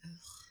isolated.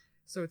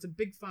 So it's a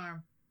big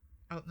farm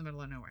out in the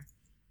middle of nowhere.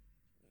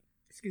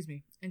 Excuse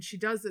me. And she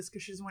does this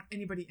because she doesn't want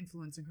anybody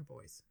influencing her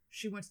boys.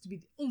 She wants to be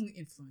the only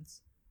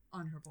influence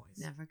on her boys.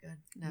 Never good.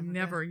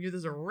 Never.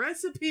 There's a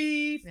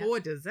recipe for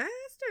disaster.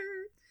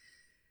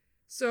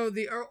 So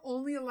they are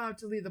only allowed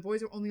to leave. The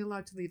boys are only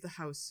allowed to leave the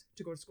house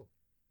to go to school.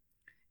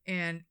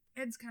 And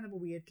Ed's kind of a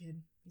weird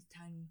kid. He's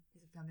tiny.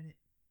 He's effeminate.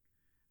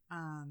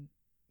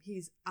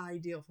 He's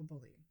ideal for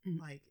bullying.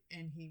 Mhm.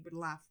 And he would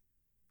laugh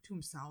to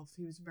himself.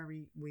 He was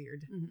very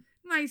weird. Mhm.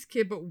 Nice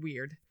kid, but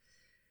weird.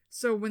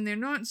 So when they're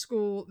not in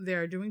school,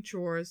 they're doing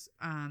chores.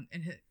 When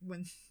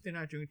they're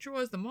not doing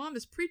chores, the mom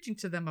is preaching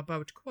to them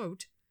about,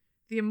 quote,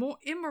 the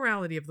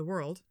immorality of the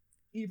world,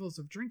 evils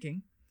of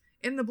drinking,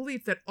 and the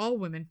belief that all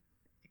women,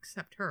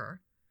 except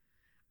her,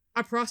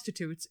 are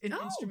prostitutes and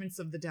instruments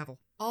of the devil.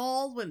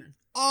 All women.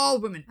 All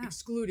women, Oh.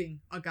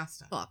 excluding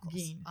Augusta, Well, of course,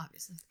 Gein,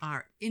 obviously.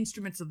 are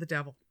instruments of the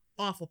devil.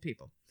 Awful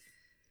people.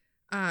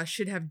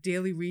 Should have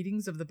daily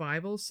readings of the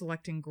Bible,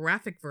 selecting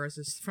graphic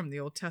verses from the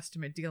Old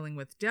Testament dealing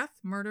with death,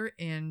 murder,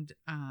 and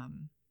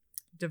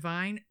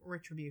divine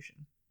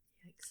retribution.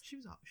 Yikes. She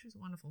was a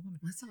wonderful woman.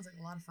 That sounds like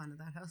a lot of fun at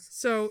that house.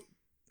 So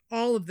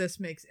all of this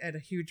makes Ed a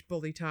huge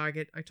bully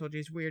target. I told you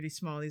he's weird, he's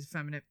small, he's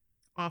effeminate,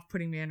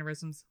 off-putting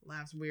mannerisms,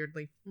 laughs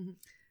weirdly. Mhm.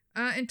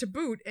 And to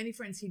boot, any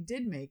friends he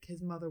did make,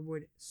 his mother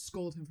would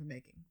scold him for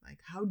making.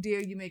 Like, how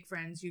dare you make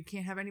friends? You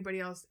can't have anybody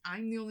else.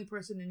 I'm the only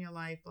person in your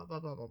life, blah, blah,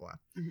 blah, blah, blah.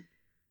 Mhm.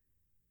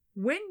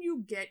 When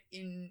you get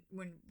in,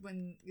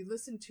 when you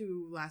listen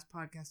to last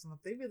podcast and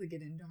they really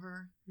get into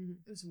her,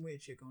 Mhm. there's some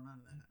weird shit going on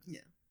in that house.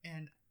 Yeah.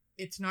 And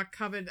it's not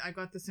covered. I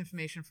got this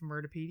information from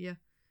Murderpedia.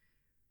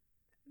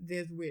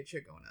 There's weird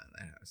shit going on in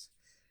that house.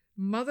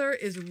 Mother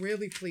is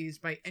really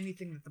pleased by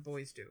anything that the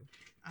boys do.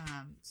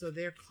 So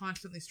they're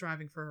constantly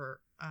striving for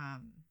her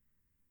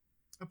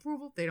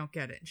approval. They don't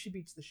get it. And she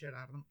beats the shit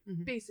out of them,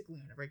 Mhm. basically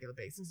on a regular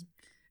basis.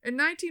 In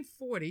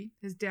 1940,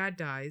 his dad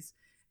dies,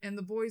 and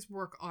the boys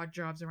work odd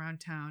jobs around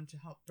town to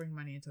help bring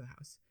money into the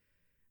house.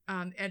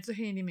 Ed's a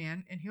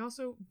handyman, and he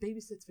also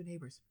babysits for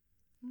neighbors.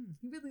 Mm.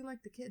 He really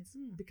liked the kids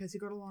Mm. because he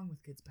got along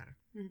with kids better.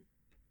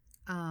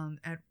 Mm.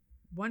 At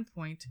one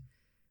point,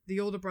 the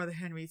older brother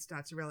Henry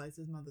starts to realize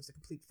his mother's a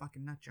complete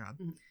fucking nut job.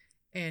 Mhm.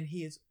 And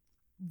he is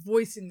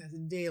voicing this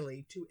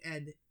daily to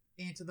Ed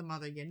and to the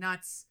mother. You're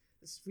nuts.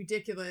 This is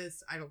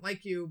ridiculous. I don't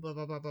like you. Blah,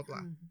 blah, blah, blah,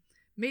 blah. Mhm.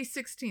 May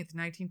 16th,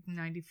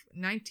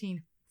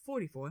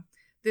 1944,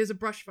 there's a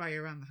brush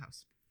fire around the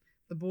house.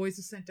 The boys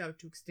are sent out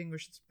to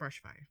extinguish this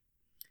brush fire.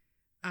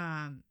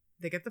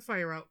 They get the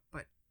fire out,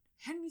 but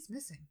Henry's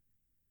missing.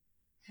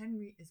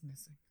 Henry is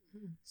missing.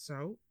 Mhm.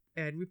 So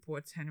Ed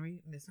reports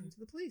Henry missing to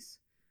the police.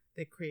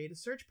 They create a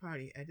search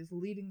party. Ed is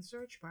leading the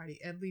search party.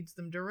 Ed leads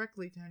them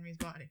directly to Henry's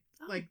body.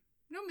 Oh. Like,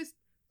 no boop,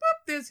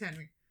 there's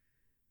Henry.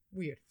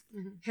 Weird.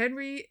 Mhm.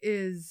 Henry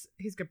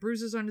he's got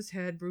bruises on his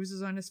head,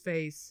 bruises on his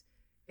face,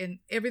 and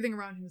everything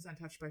around him is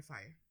untouched by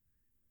fire.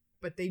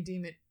 But they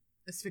deem it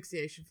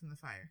asphyxiation from the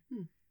fire.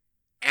 Hmm.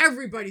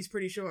 Everybody's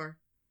pretty sure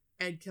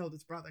Ed killed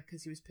his brother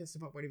because he was pissed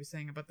about what he was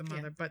saying about the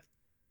mother, Yeah. but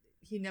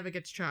he never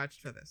gets charged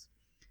for this.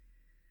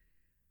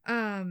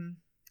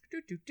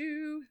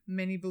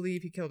 Many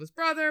believe he killed his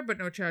brother, but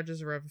no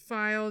charges are ever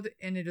filed,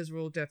 and it is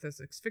ruled death as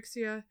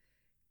asphyxia.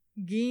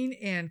 Gein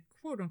and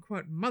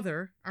quote-unquote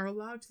mother are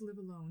allowed to live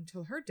alone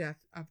till her death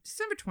of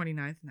December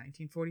 29th,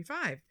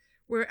 1945,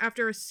 where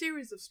after a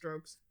series of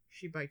strokes,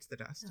 she bites the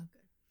dust. Oh,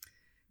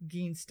 good.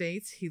 Gein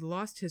states he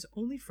lost his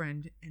only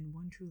friend and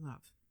one true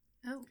love,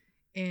 Oh.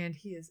 and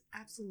he is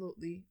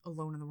absolutely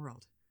alone in the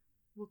world.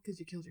 Well, because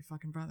you killed your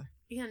fucking brother.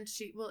 And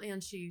she Made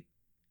it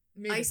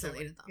that way.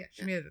 isolated them. Yeah,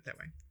 she Yeah. made it that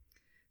way.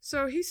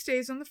 So he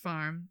stays on the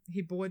farm.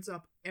 He boards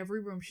up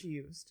every room she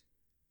used,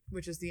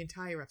 which is the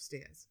entire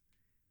upstairs.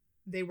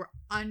 They were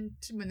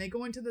when they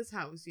go into this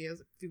house a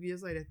few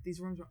years later, these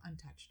rooms were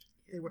untouched.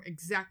 They were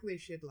exactly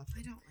as she had left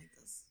I them. don't like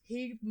this.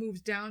 He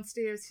moves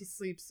downstairs. He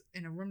sleeps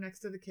in a room next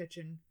to the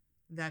kitchen.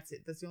 That's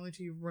it. That's the only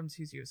two rooms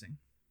he's using.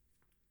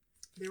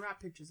 There are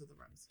pictures of the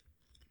rooms.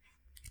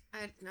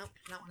 Nope,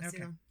 not want to see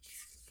Okay. them.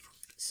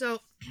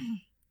 So,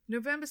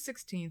 November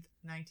 16th,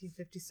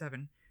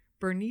 1957,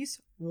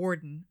 Bernice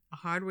Warden, a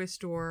hardware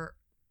store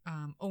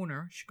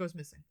owner, she goes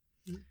missing.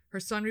 Mhm. Her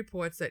son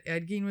reports that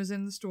Ed Gein was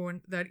in the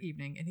store that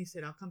evening, and he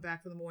said, I'll come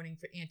back for the morning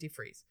for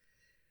antifreeze.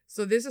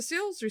 So there's a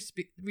sales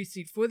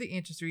receipt for the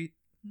antifreeze.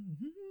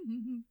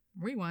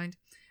 Rewind.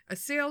 A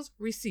sales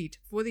receipt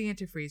for the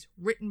antifreeze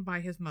written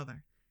by his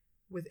mother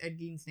with Ed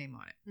Gein's name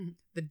on it Mhm.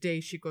 the day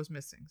she goes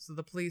missing. So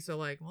the police are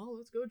like, well,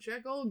 let's go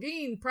check old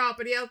Gein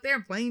property out there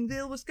in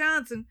Plainville,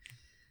 Wisconsin.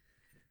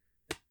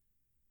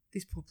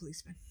 These poor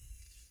policemen.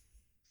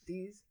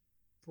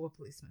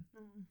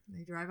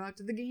 They drive out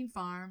to the Gein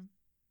farm.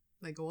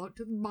 They go out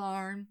to the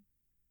barn.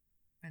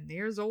 And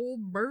there's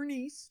old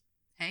Bernice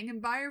hanging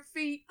by her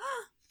feet,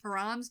 her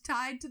arms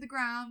tied to the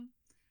ground,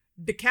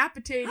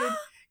 decapitated,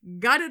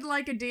 gutted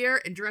like a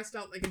deer, and dressed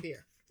out like a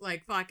deer.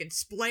 Like fucking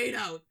splayed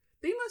out.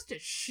 They must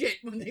have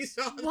shit when they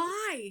saw them.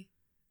 Why?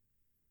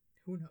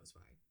 Who knows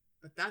why?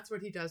 But that's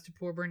what he does to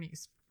poor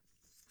Bernice.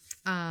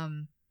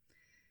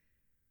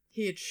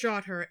 He had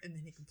shot her and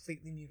then he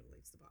completely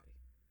mutilates the body.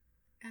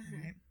 Uh-huh.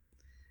 Right?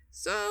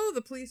 So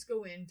the police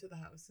go into the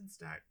house and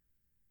start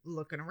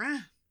looking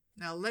around.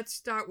 Now let's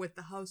start with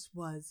the house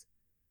was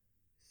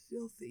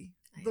filthy.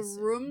 I The assume.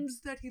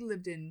 rooms that he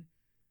lived in,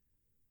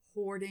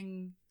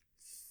 hoarding,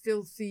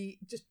 filthy,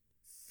 just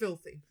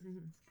filthy.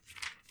 Mhm.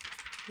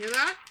 Hear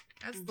that?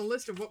 That's the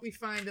list of what we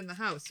find in the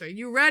house. Are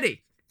you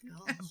ready?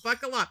 Oh.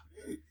 Buckle up.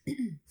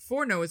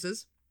 4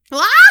 noses.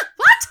 What?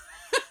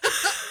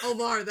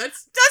 Alvar,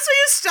 That's where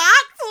you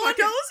start? Four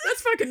fucking, noses?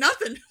 that's fucking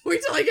nothing.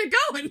 Wait till I get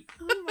going.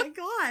 Oh my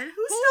god.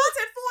 Who starts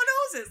at four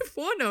noses?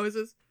 4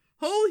 noses,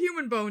 whole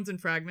human bones and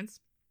fragments,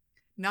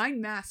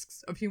 9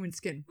 masks of human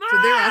skin.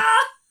 So there are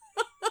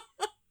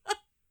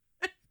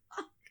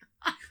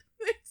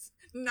there's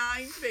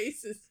 9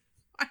 faces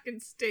fucking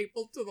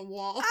stapled to the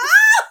wall.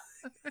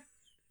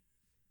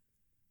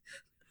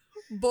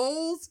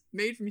 Bowls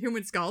made from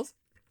human skulls.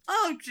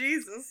 Oh,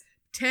 Jesus.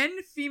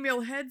 10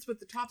 female heads with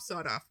the top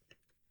sawed off.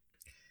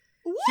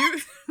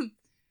 What?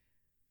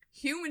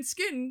 Human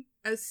skin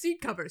as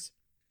seat covers.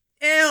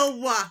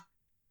 Ew.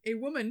 A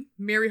woman,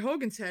 Mary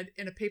Hogan's head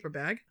in a paper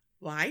bag.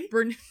 Why?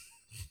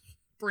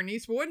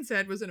 Bernice Warden's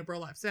head was in a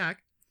burlap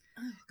sack.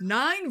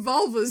 9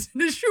 vulvas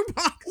in a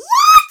shoebox.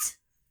 What?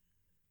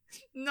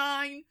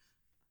 9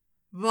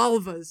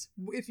 vulvas.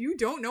 If you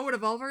don't know what a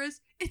vulva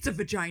is, it's a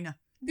vagina.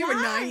 There were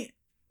 9. Why?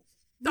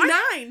 9.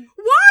 9.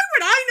 Why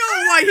would I know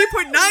why he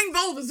put 9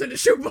 vulvas in a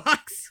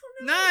shoebox?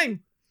 9.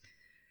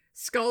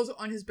 Skulls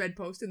on his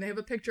bedpost, and they have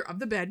a picture of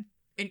the bed,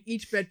 and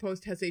each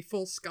bedpost has a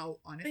full skull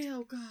on it.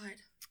 Oh,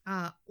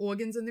 God.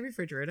 Organs in the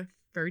refrigerator.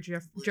 Very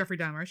Jeffrey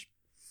Dahmerish.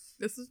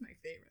 This is my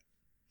favorite.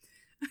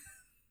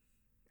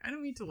 I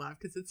don't mean to laugh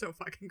because it's so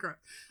fucking gross.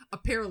 A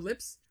pair of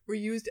lips were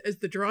used as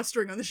the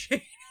drawstring on the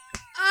shade.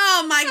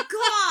 Oh, my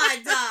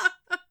God.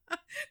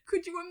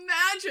 Could you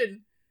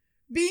imagine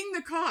being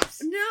the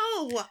cops?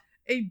 No.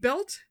 A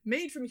belt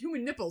made from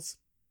human nipples.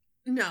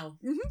 No.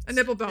 A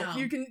nipple belt. No.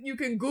 You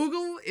can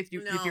Google if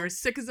No. you're as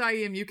sick as I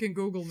am. You can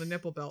Google the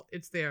nipple belt.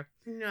 It's there.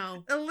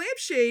 No. A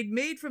lampshade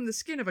made from the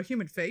skin of a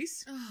human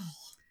face.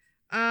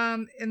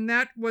 Oh. And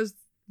that was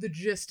the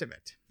gist of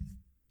it.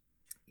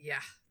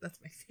 Yeah, that's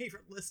my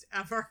favorite list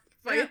ever.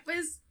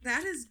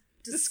 That is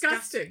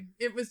disgusting.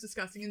 It was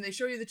disgusting. And they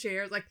show you the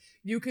chairs. Like,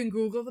 you can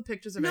Google the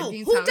pictures of No, Ed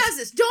Gein's who house. does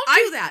this? Don't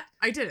do that.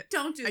 I did it.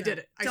 Don't do that. I did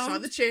it. I Don't saw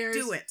the chairs.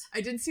 do it.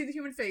 I didn't see the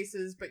human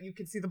faces, but you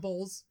could see the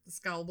bowls, the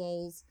skull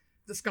bowls,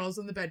 the skulls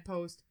on the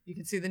bedpost. You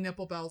can see the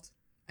nipple belt.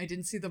 I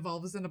didn't see the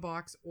vulvas in the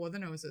box or the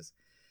noses.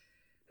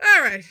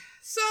 All right.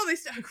 So they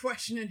start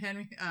questioning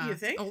Henry. You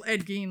think? Oh,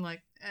 Ed Gein,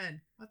 like, Ed,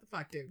 what the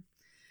fuck, dude?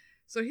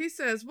 So he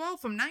says, well,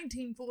 from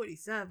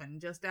 1947,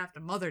 just after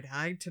Mother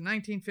died, to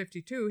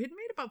 1952, he'd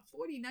made about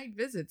 40 night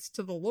visits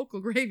to the local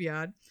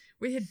graveyard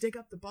where he'd dig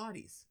up the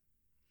bodies.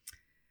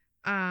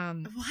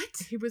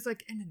 What? He was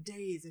like in a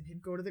daze, and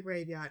he'd go to the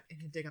graveyard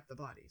and he'd dig up the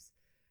bodies.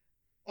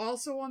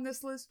 Also on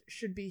this list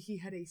should be he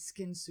had a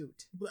skin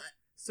suit.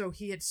 So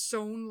he had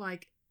sewn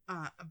like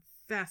a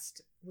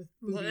vest with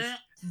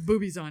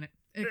boobies on it.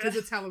 Because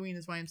it's Halloween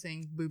is why I'm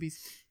saying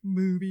boobies.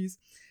 Boobies.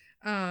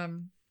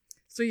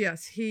 So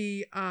yes,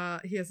 he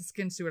has a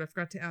skin suit. I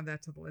forgot to add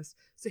that to the list.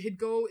 So he'd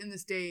go in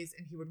this daze,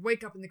 and he would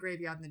wake up in the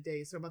graveyard in the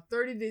daze. So about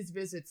 30 of these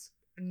visits,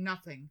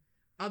 nothing.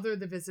 Other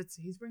the visits,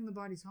 he's bringing the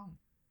bodies home.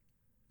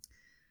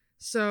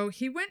 So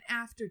he went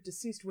after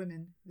deceased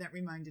women that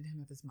reminded him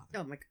of his mother.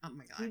 Oh my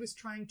God. He was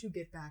trying to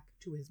get back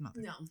to his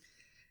mother.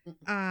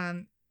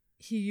 No.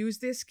 He used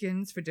their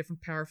skins for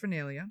different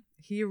paraphernalia.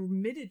 He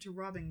admitted to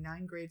robbing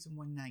 9 graves in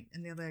one night.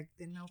 And they're like,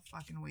 there's no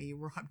fucking way you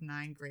robbed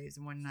 9 graves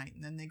in one night.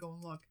 And then they go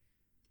and look.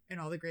 And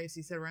all the graves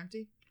he said were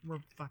empty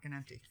were fucking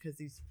empty. Because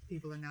these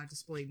people are now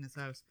displayed in his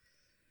house.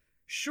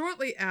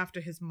 Shortly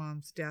after his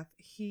mom's death,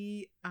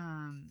 he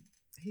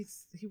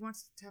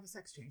wants to have a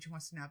sex change. He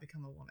wants to now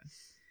become a woman.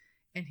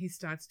 And he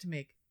starts to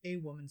make a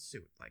woman's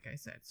suit, like I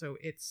said. So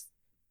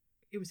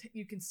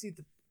you can see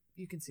the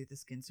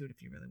skin suit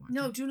if you really want to.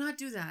 No, do not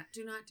do that.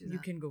 Do not do that. You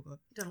can Google it.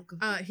 Don't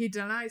Google it. He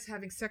denies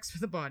having sex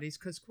with the bodies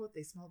because, quote,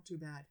 they smelled too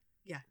bad.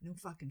 Yeah, no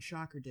fucking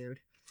shocker, dude.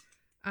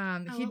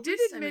 He did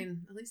admit...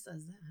 at least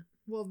does that.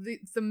 Well,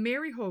 the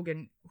Mary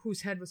Hogan,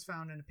 whose head was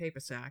found in a paper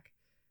sack,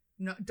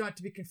 not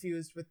to be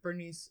confused with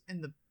Bernice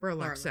in the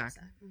burlap sack.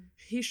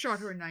 He shot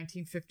her in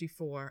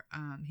 1954.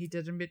 He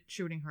did admit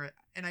shooting her,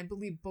 and I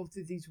believe both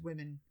of these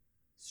women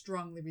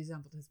strongly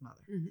resembled his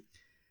mother. Mm-hmm.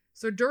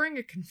 So during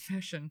a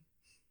confession,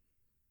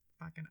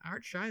 fucking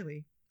Art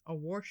Shiley,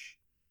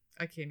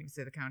 I can't even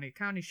say the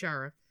county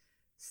sheriff,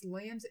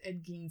 slams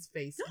Ed Gein's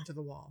face into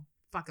the wall.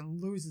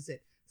 Fucking loses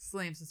it.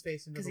 Slams his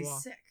face into the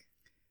wall. Because he's sick.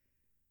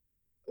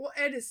 Well,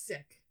 Ed is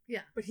sick.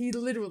 Yeah. But he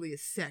literally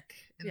is sick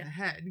in the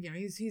head. You know,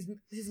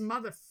 his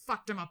mother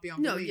fucked him up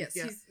beyond belief.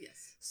 Yes.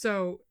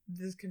 So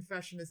this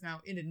confession is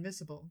now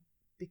inadmissible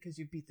because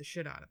you beat the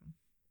shit out of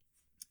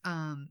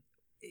him.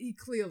 He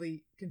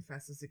clearly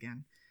confesses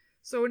again.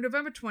 So on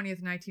November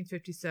 20th,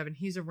 1957,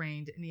 he's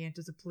arraigned and he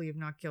enters a plea of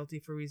not guilty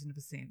for reason of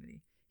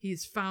insanity. He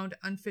is found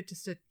unfit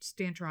to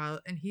stand trial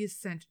and he is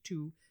sent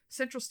to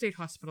Central State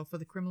Hospital for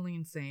the criminally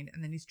insane,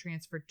 and then he's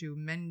transferred to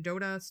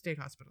Mendota State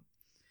Hospital.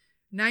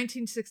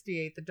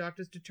 1968, the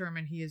doctors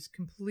determine he is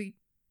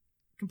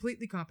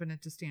completely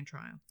competent to stand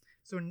trial.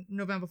 So on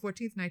November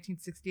 14th,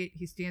 1968,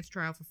 he stands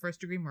trial for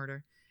first-degree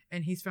murder,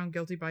 and he's found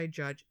guilty by a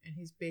judge, and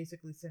he's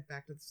basically sent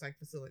back to the psych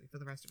facility for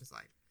the rest of his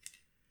life.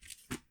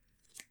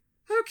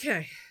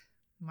 Okay.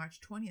 March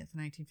 20th,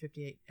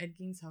 1958, Ed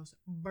Gein's house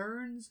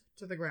burns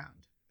to the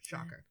ground.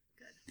 Shocker.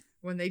 Good.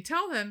 When they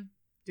tell him,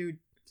 dude,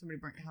 somebody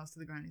burnt your house to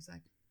the ground, he's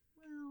like,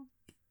 well,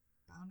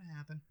 bound to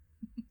happen.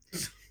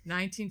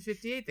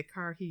 1958, the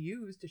car he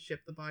used to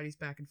ship the bodies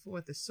back and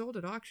forth is sold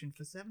at auction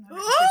for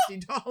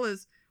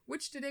 $750,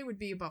 which today would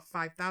be about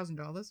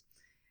 $5,000.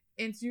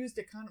 And it's used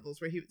at carnivals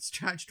where he would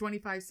charge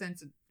 25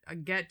 cents a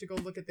get to go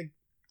look at the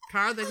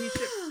car that he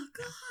shipped. Oh,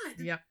 God.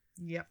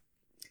 Yep.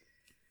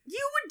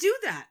 You would do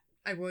that.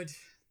 I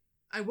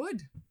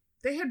would.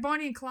 They had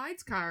Bonnie and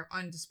Clyde's car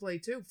on display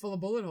too, full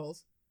of bullet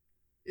holes.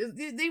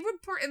 They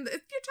would put, and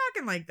if you're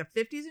talking like the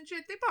 50s and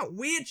shit, they bought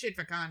weird shit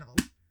for carnivals.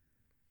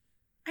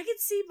 I could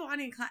see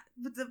Bonnie and Clyde,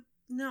 but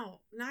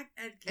no, not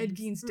Ed Gein. Ed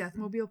Gein's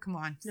Deathmobile, come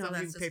on. No,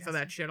 Somebody that's would pay for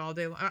that disgusting. shit all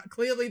day long.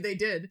 Clearly they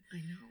did.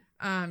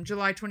 I know.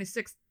 July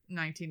 26th,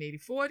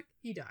 1984,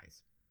 he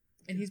dies.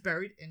 And he's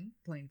buried in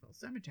Plainville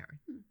Cemetery.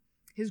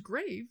 His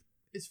grave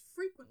is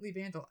frequently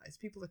vandalized.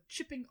 People are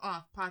chipping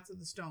off parts of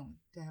the stone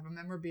to have a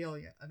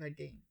memorabilia of Ed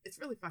Gein. It's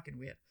really fucking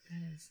weird.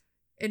 That is.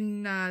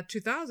 In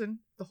 2000,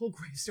 the whole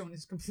gravestone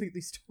is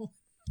completely stolen.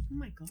 Oh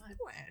my God.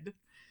 Poor Ed.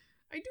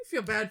 I do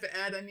feel bad for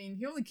Ed. I mean,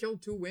 he only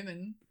killed 2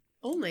 women.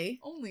 Only?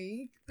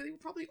 But they were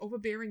probably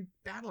overbearing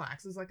battle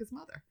axes like his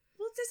mother.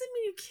 Well, it doesn't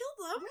mean you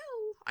killed them.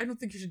 Well, I don't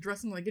think you should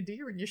dress him like a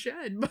deer in your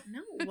shed. But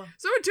No.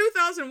 so in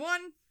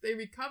 2001, they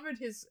recovered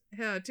his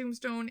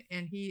tombstone,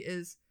 and he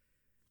is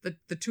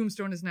the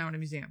tombstone is now in a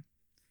museum.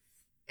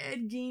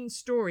 Ed Gein's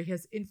story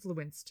has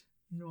influenced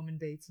Norman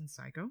Bates in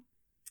Psycho,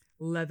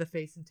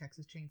 Leatherface in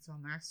Texas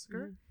Chainsaw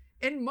Massacre,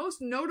 and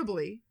most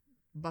notably,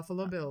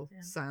 Buffalo Bill,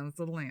 yeah. Silence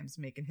of the Lambs,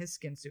 making his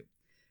skin suit.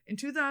 In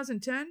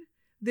 2010,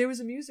 there was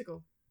a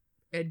musical,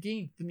 Ed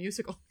Gein, the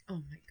musical.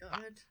 Oh my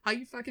God. How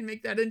you fucking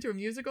make that into a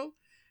musical?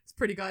 It's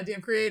pretty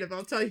goddamn creative,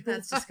 I'll tell you.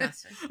 That's what.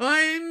 disgusting.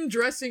 I'm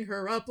dressing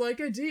her up like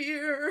a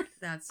deer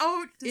That's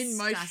out in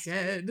my disgusting.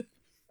 shed.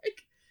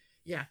 Like,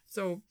 yeah,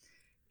 so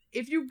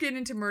if you get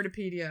into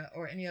Murderpedia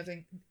or any other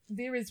thing,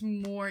 there is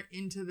more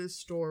into this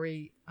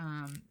story.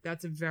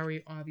 That's a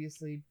very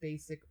obviously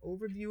basic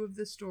overview of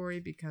the story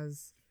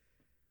because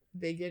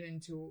they get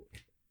into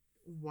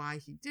why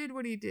he did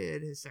what he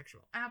did, his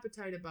sexual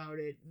appetite about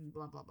it, and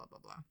blah, blah, blah, blah,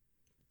 blah.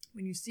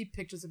 When you see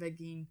pictures of Ed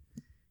Gein,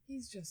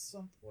 he's just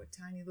some poor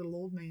tiny little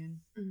old man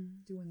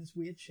doing this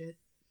weird shit.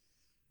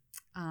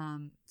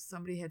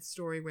 Somebody had a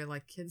story where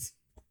like kids,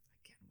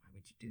 again, why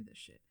would you do this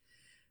shit?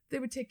 They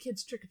would take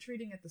kids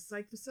trick-or-treating at the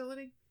psych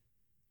facility.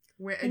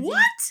 Where Ed What?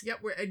 Gein, yep,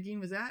 where Ed Gein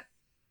was at.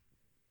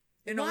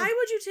 You know, Why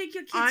would you take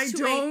your kids I to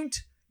don't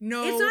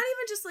know. It's not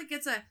even just like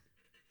it's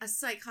a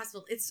psych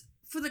hospital. It's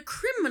for the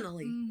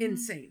criminally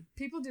insane.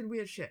 People did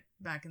weird shit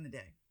back in the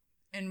day.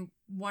 And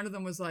one of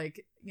them was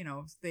like, you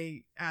know,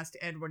 they asked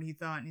Ed what he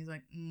thought, and he's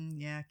like,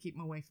 yeah, keep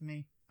him away from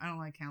me. I don't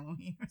like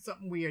Halloween or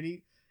something weird.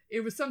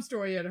 It was some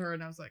story I'd heard,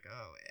 and I was like,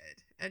 oh,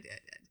 Ed.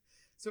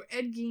 So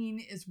Ed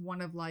Gein is one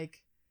of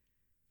like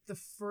the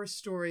first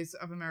stories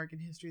of American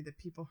history that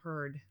people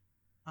heard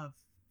of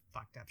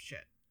fucked up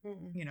shit.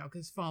 You know,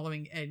 because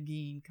following Ed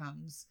Gein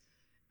comes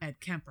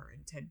Ed Kemper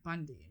and Ted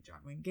Bundy and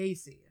John Wayne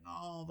Gacy and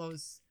all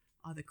those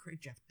other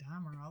Jeff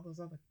Dahmer, all those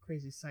other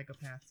crazy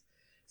psychopaths.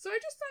 So I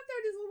just thought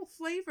that was a little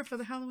flavor for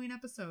the Halloween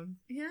episode.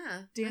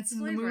 Yeah. Dancing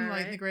in the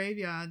moonlight in the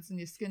graveyards in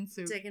your skin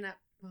suit. Digging up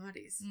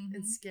bodies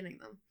and skinning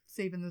them.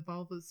 Saving the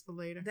vulvas for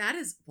later. That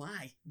is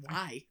why.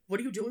 Why? What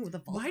are you doing with the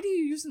vulva? Why are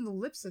you using the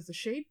lips as a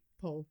shade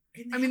pole?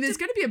 And I they mean, have there's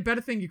to got to be a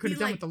better thing you could be, have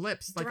done like, with the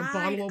lips. Like a dried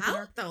bottle opener.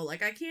 out, though.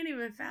 Like, I can't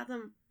even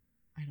fathom.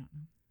 I don't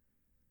know.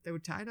 They were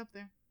tied up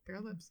there. Bare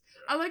lips.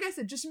 Like I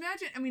said, just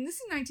imagine. I mean, this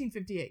is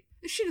 1958.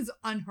 This shit is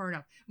unheard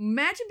of.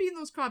 Imagine being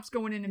those cops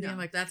going in and being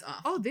like, that's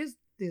awful. oh, there's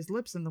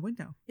lips in the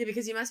window. Yeah,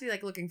 because you must be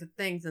like looking for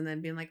things and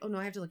then being like, oh no,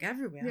 I have to look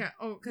everywhere. Yeah.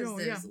 Oh, Because no,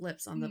 there's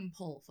lips on the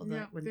pole for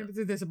the window.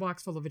 There's a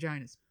box full of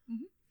vaginas.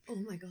 Oh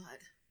my God.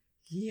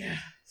 Yeah.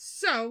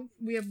 So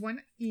we have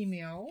one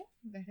email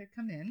that had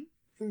come in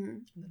that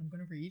I'm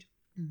going to read.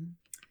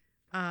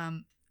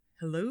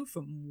 Hello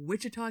from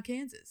Wichita,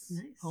 Kansas.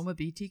 Nice. Home of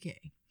BTK.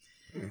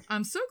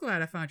 I'm so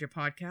glad I found your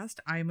podcast.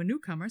 I am a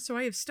newcomer, so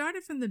I have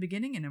started from the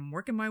beginning and am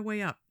working my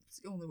way up. It's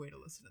the only way to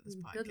listen to this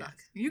podcast. Good luck.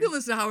 You can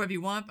listen however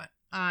you want, but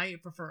I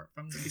prefer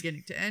from the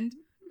beginning to end.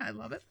 I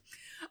love it.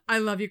 I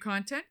love your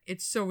content.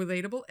 It's so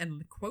relatable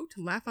and, quote,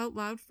 laugh out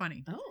loud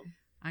funny. Oh.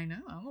 I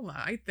know.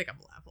 I think I'm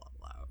laugh out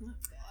loud. Oh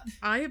God.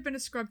 I have been a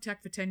scrub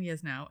tech for 10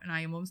 years now, and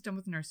I am almost done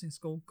with nursing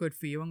school. Good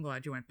for you. I'm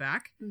glad you went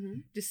back.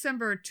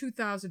 December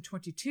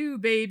 2022,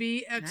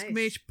 baby!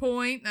 Exclamation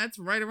point. That's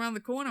right around the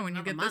corner when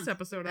you get this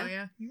episode out.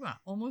 Yeah, you are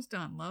almost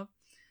done, love.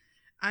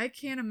 I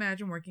can't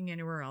imagine working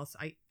anywhere else.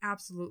 I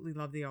absolutely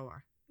love the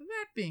OR.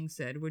 That being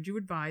said, would you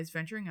advise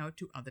venturing out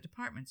to other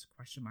departments? ?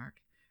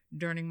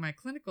 During my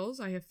clinicals,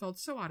 I have felt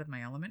so out of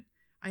my element.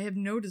 I have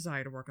no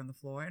desire to work on the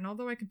floor, and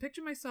although I can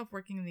picture myself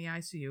working in the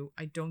ICU,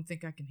 I don't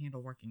think I can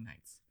handle working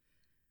nights.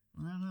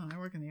 I don't know. I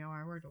work in the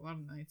OR. I worked a lot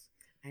of nights.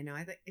 I know.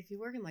 I think if you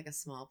work in like a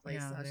small place,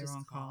 that's they're just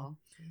on call. call.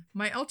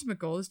 My ultimate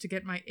goal is to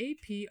get my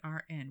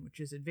APRN, which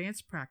is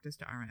Advanced Practice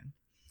to RN,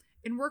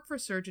 and work for a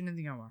surgeon in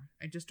the OR.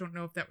 I just don't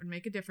know if that would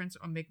make a difference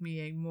or make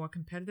me a more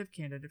competitive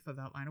candidate for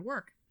that line of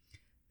work.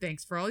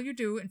 Thanks for all you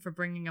do and for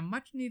bringing a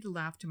much-needed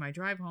laugh to my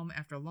drive home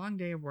after a long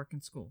day of work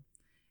and school.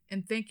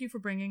 And thank you for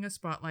bringing a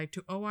spotlight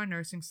to OR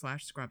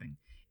nursing/scrubbing.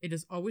 It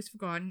is always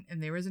forgotten,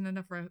 and there isn't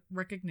enough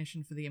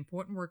recognition for the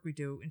important work we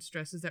do and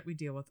stresses that we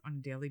deal with on a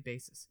daily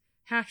basis.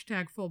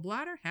 Hashtag full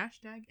bladder,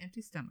 hashtag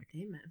empty stomach.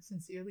 Amen.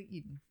 Sincerely,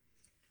 Eden.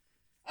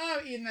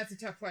 Oh, Eden, that's a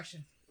tough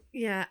question.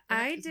 Yeah,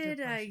 I That's a tough did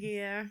a question.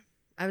 year.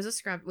 I was a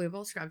scrub. We were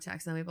both scrub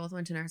techs, and we both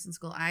went to nursing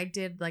school. I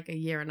did like a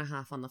year and a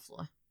half on the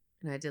floor,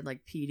 and I did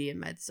like PD and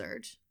med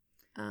surge.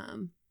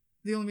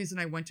 The only reason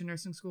I went to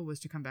nursing school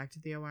was to come back to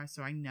the OR,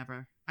 so I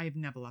have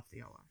never left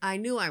the OR. I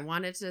knew I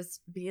wanted to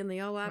be in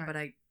the OR, Right. but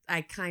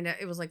I kind of,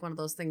 it was like one of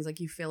those things like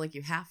you feel like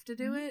you have to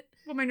do Mhm. it.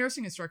 Well, my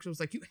nursing instructor was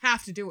like, you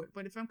have to do it.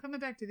 But if I'm coming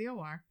back to the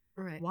OR,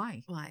 Right.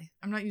 why? Why?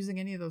 I'm not using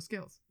any of those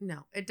skills.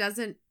 No, it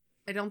doesn't.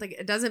 I don't think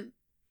it doesn't.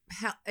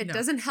 It No.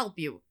 doesn't help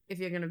you if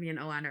you're going to be an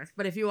OR nurse.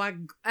 But if you are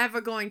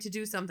ever going to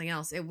do something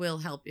else, it will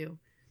help you.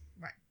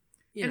 Right.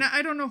 You And know.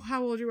 I don't know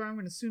how old you are. I'm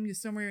going to assume you're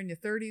somewhere in your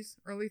 30s,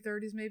 early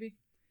 30s maybe.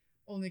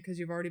 Only because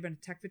you've already been a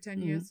tech for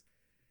 10 Mhm. years.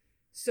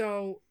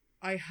 So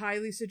I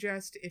highly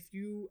suggest if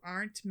you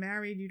aren't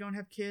married, you don't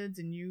have kids,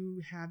 and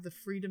you have the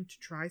freedom to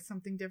try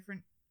something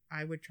different,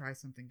 I would try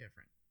something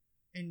different.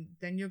 And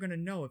then you're going to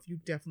know if you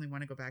definitely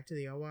want to go back to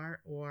the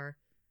OR, or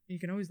you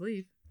can always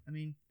leave. I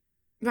mean,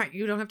 Right,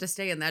 you don't have to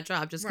stay in that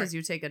job just because Right.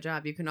 you take a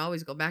job. You can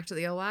always go back to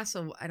the OR.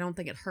 So I don't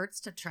think it hurts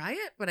to try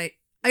it, but I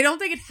don't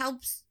think it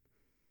helps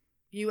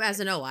you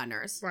as an OR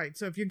nurse. right.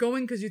 So if you're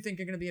going because you think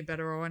you're going to be a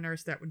better OR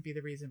nurse, that would be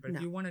the reason. But No.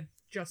 if you want to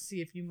just see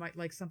if you might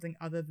like something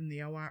other than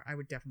the OR, I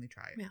would definitely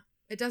try it. Yeah.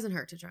 It doesn't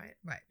hurt to try it.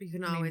 Right. You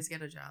can I mean, always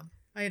get a job.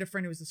 I had a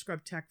friend who was a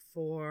scrub tech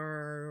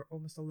for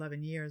almost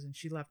 11 years, and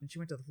she left and she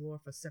went to the floor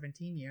for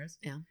 17 years.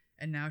 Yeah.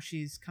 And now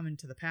she's coming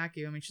to the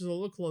PACU. I mean, she's a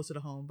little closer to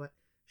home, but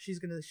she's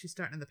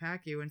starting in the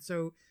PACU. And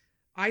so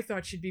I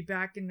thought she'd be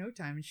back in no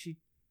time, and she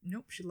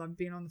loved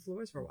being on the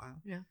floors for a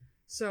while. Yeah.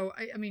 So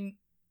I mean,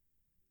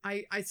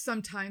 I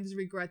sometimes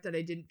regret that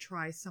I didn't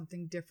try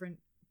something different,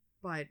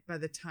 but by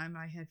the time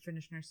I had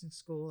finished nursing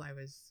school, I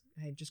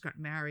had just got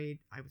married.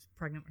 I was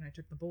pregnant when I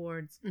took the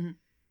boards, Mhm.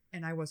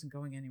 and I wasn't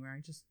going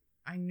anywhere.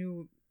 I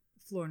knew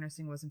floor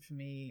nursing wasn't for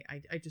me.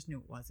 I just knew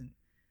it wasn't.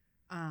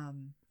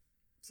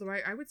 So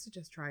I would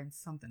suggest trying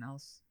something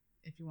else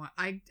if you want.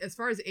 As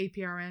far as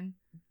APRN,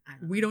 I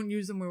don't we know. don't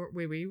use them where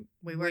we We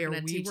work where in a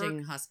we teaching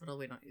work, hospital.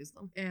 We don't use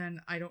them. and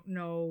I don't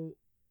know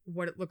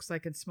what it looks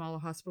like in smaller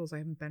hospitals. I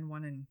haven't been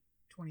one in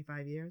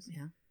 25 years.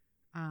 Yeah.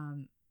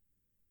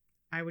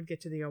 I would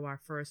get to the OR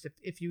first.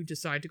 If you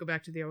decide to go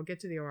back to the OR, get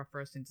to the OR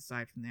first and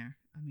decide from there.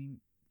 I mean,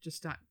 just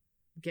start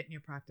getting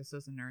your practice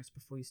as a nurse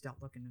before you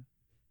start looking to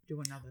do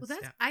another Well,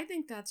 step. I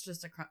think that's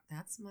just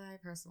that's my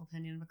personal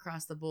opinion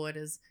across the board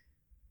is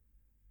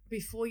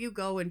before you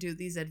go and do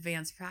these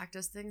advanced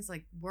practice things,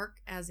 like work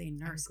as a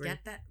nurse, agree.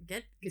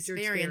 get your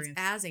experience experience.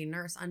 as a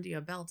nurse under your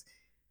belt.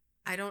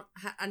 I don't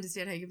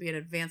understand how you could be an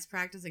advanced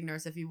practicing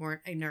nurse if you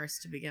weren't a nurse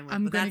to begin with.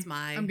 I'm But that's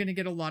my. going to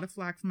get a lot of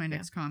flack for my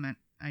next comment.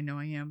 I know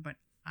I am, but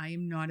I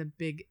am not a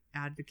big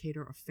advocate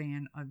or a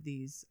fan of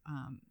these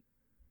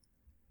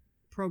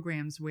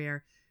programs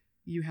where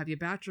you have your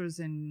bachelor's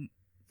in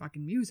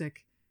fucking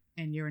music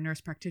and you're a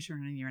nurse practitioner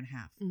in a year and a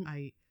half.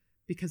 Mhm.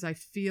 Because I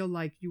feel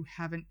like you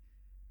haven't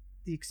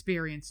the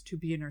experience to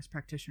be a nurse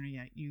practitioner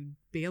yet. You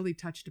barely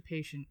touched a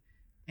patient,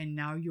 and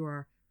now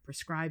you're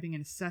prescribing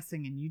and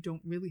assessing, and you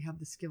don't really have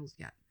the skills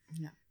yet.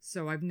 Yeah.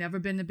 So I've never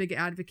been a big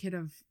advocate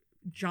of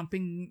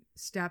jumping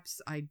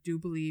steps. I do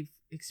believe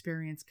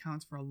experience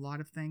counts for a lot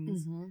of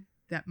things. Mhm.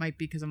 That might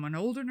be because I'm an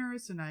older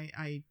nurse and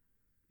I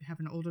have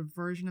an older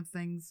version of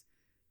things.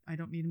 I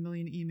don't need a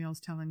million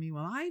emails telling me,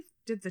 well, I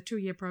did the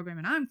 2-year program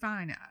and I'm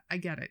fine. I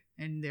get it.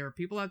 And there are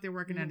people out there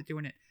working at it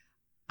doing it.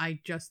 I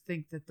just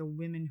think that the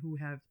women who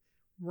have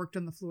worked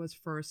on the floors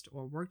first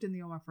or worked in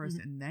the OR 1st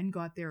Mhm. and then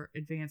got their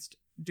advanced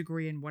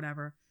degree in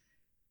whatever,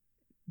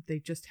 they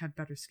just have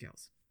better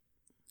skills.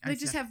 They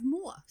just have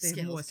more They have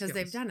more skills because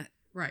they've skills. done it.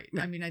 Right.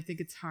 Right. I mean, I think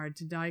it's hard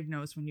to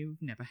diagnose when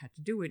you've never had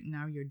to do it and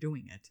now you're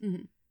doing it.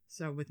 Mhm.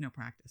 So with no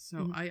practice.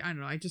 So Mhm. I don't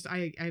know.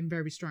 I have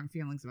very strong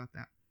feelings about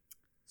that.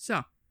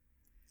 So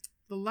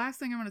the last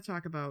thing I want to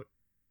talk about,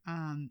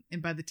 and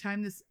by the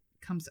time this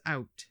comes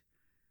out,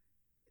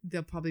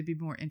 there'll probably be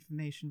more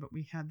information, but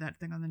we had that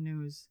thing on the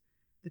news,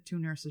 the 2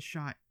 nurses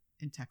shot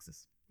in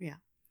Texas. Yeah.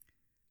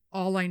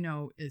 All I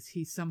know is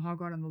he somehow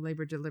got on the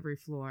labor delivery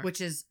floor.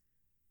 Which is,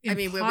 I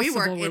mean, where we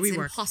work, Impossible it's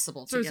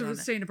impossible So to as get I on was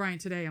it. saying to Brian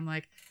today, I'm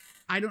like,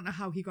 I don't know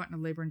how he got into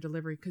labor and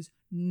delivery because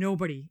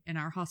nobody in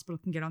our hospital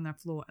can get on that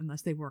floor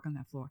unless they work on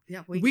that floor.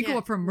 Yeah, We go can't-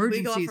 up for we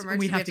go up emergencies and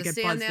we have to get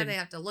stand buzzed there. in. They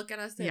have to look at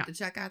us. They Yeah. have to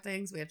check our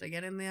things. We have to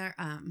get in there.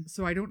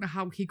 So I don't know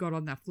how he got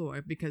on that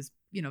floor because,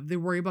 they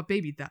worry about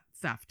baby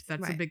theft. That's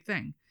a Right. big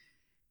thing.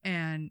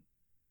 And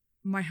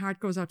my heart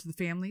goes out to the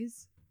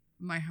families.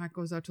 My heart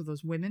goes out to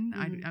those women.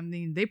 Mhm. I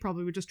mean, they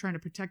probably were just trying to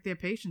protect their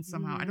patients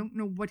somehow. I Mhm. don't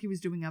know what he was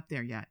doing up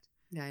there yet.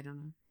 Yeah, I don't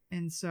know.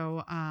 And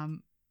so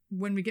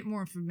when we get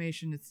more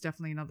information, it's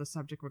definitely another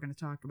subject we're going to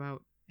talk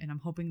about. And I'm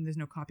hoping there's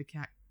no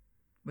copycat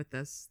with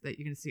this, that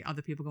you're going to see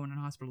other people going in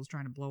hospitals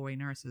trying to blow away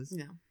nurses.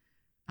 Yeah.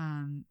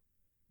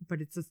 But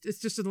it's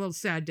just a little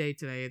sad day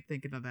today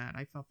thinking of that.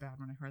 I felt bad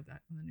when I heard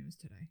that on the news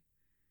today.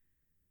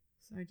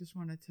 So I just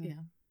wanted to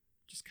Yeah.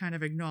 just kind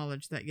of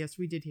acknowledge that, yes,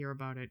 we did hear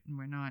about it and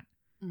we're not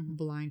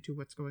blind to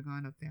what's going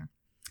on up there.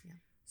 Yeah.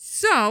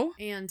 So.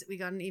 And we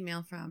got an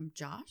email from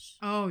Josh.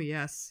 Oh,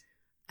 yes.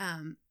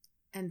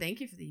 And thank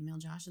you for the email,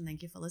 Josh, and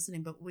thank you for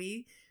listening. But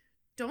we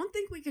don't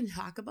think we can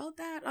talk about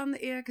that on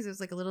the air because it was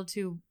like a little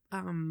too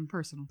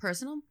personal,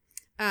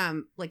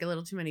 like a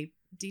little too many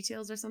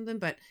details or something.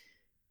 But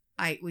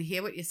we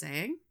hear what you're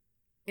saying,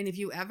 and if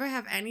you ever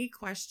have any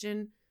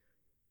question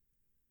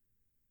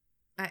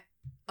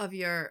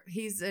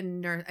he's a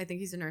nurse. I think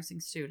he's a nursing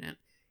student.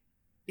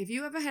 If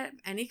you ever have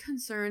any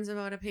concerns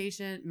about a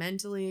patient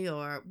mentally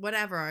or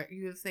whatever,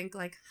 you think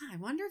like, I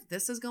wonder if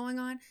this is going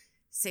on.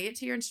 Say it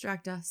to your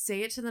instructor.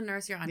 Say it to the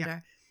nurse you're under. Yeah.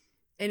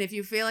 And if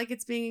you feel like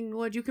it's being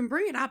ignored, you can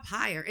bring it up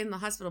higher in the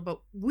hospital.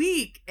 But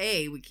we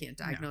can't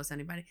diagnose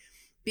anybody.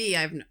 B,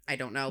 I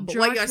don't know. But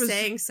what you're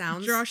saying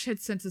sounds... Josh had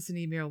sent us an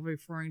email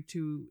referring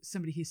to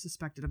somebody he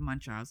suspected of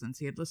Munchausen's.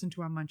 He had listened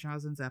to our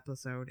Munchausen's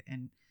episode,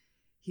 and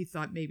he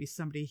thought maybe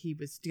somebody he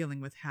was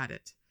dealing with had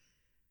it.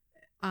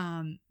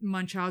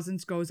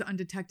 Munchausen's goes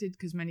undetected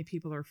because many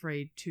people are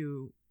afraid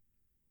to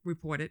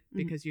report it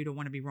because you don't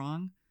want to be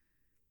wrong.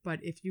 But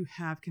if you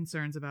have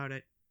concerns about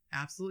it,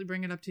 absolutely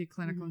bring it up to your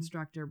clinical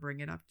instructor. Bring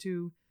it up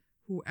to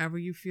whoever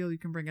you feel you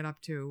can bring it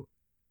up to.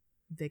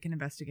 They can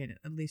investigate it.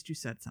 At least you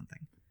said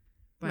something.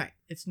 But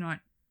it's not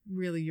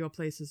really your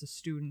place as a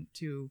student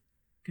to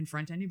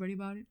confront anybody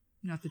about it.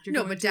 Not that you're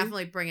going to. No, but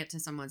definitely bring it to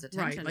someone's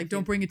attention. Right, like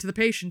don't bring it to the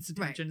patient's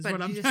attention. Right. Is but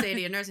what I'm you just say to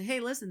your nurse, hey,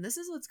 listen, this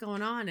is what's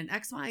going on and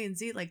X, Y, and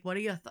Z. Like, what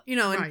are your thoughts? You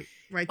know, and,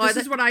 right. This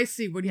is what I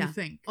see. What do you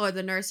think? Or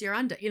the nurse you're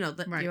under. You know,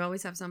 you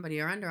always have somebody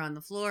you're under on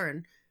the floor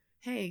and,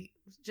 hey,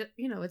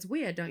 it's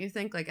weird, don't you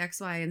think? Like X,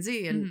 Y, and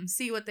Z and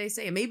see what they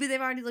say. And maybe they've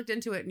already looked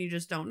into it and you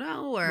just don't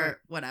know or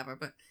whatever.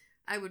 But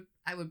I would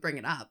bring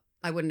it up.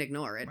 I wouldn't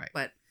ignore it. Right.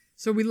 But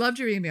so we loved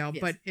your email,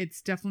 but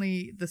it's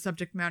definitely the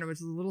subject matter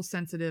was a little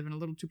sensitive and a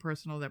little too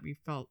personal that we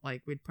felt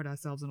like we'd put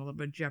ourselves in a little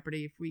bit of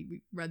jeopardy if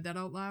we read that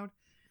out loud.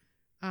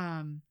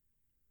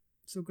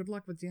 So good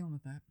luck with dealing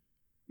with that.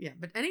 Yeah,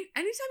 but anytime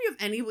you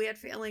have any weird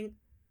feeling,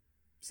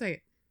 say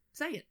it.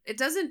 Say it. It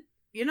doesn't.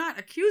 You're not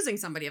accusing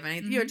somebody of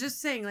anything. You're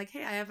just saying like,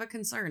 hey, I have a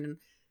concern, and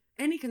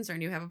any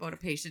concern you have about a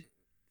patient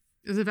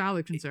is a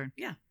valid concern.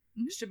 Yeah.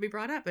 Should be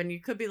brought up, and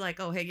you could be like,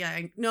 "Oh, hey, yeah,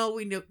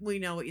 we know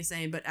what you're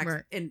saying," but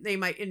and then you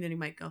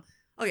might go,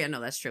 "Oh, yeah, no,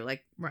 that's true."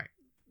 Like,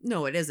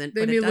 no, it isn't.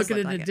 They but may it look does at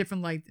it like in a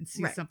different light and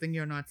see something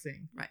you're not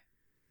seeing. Right.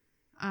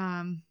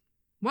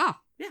 Wow.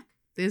 Yeah.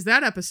 There's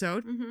that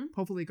episode.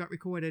 Hopefully, it got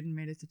recorded and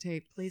made it to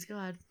tape. Please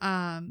God.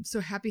 So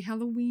happy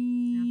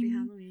Halloween. Happy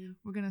Halloween.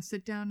 We're gonna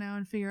sit down now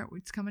and figure out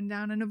what's coming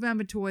down in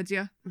November towards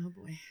you. Oh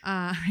boy.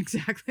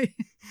 Exactly.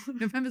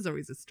 November's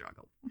always a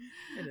struggle.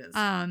 It is.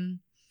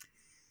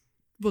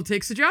 We'll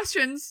take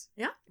suggestions.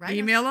 Yeah, right.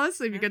 Email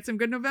us if you get some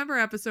good November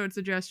episode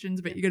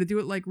suggestions, but you got to do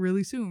it like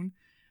really soon.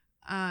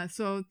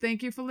 So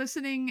thank you for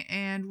listening,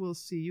 and we'll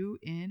see you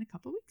in a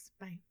couple of weeks.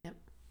 Bye. Yep.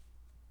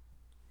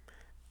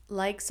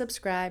 Like,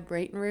 subscribe,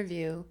 rate, and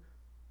review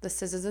the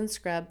Scissors and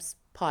Scrubs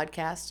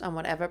podcast on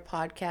whatever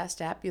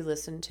podcast app you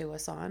listen to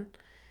us on.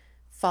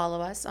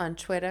 Follow us on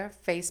Twitter,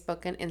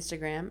 Facebook, and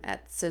Instagram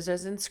at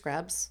Scissors and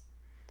Scrubs,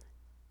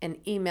 and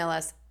email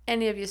us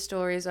any of your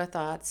stories or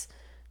thoughts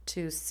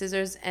to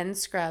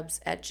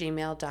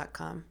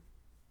scissorsandscrubs@gmail.com.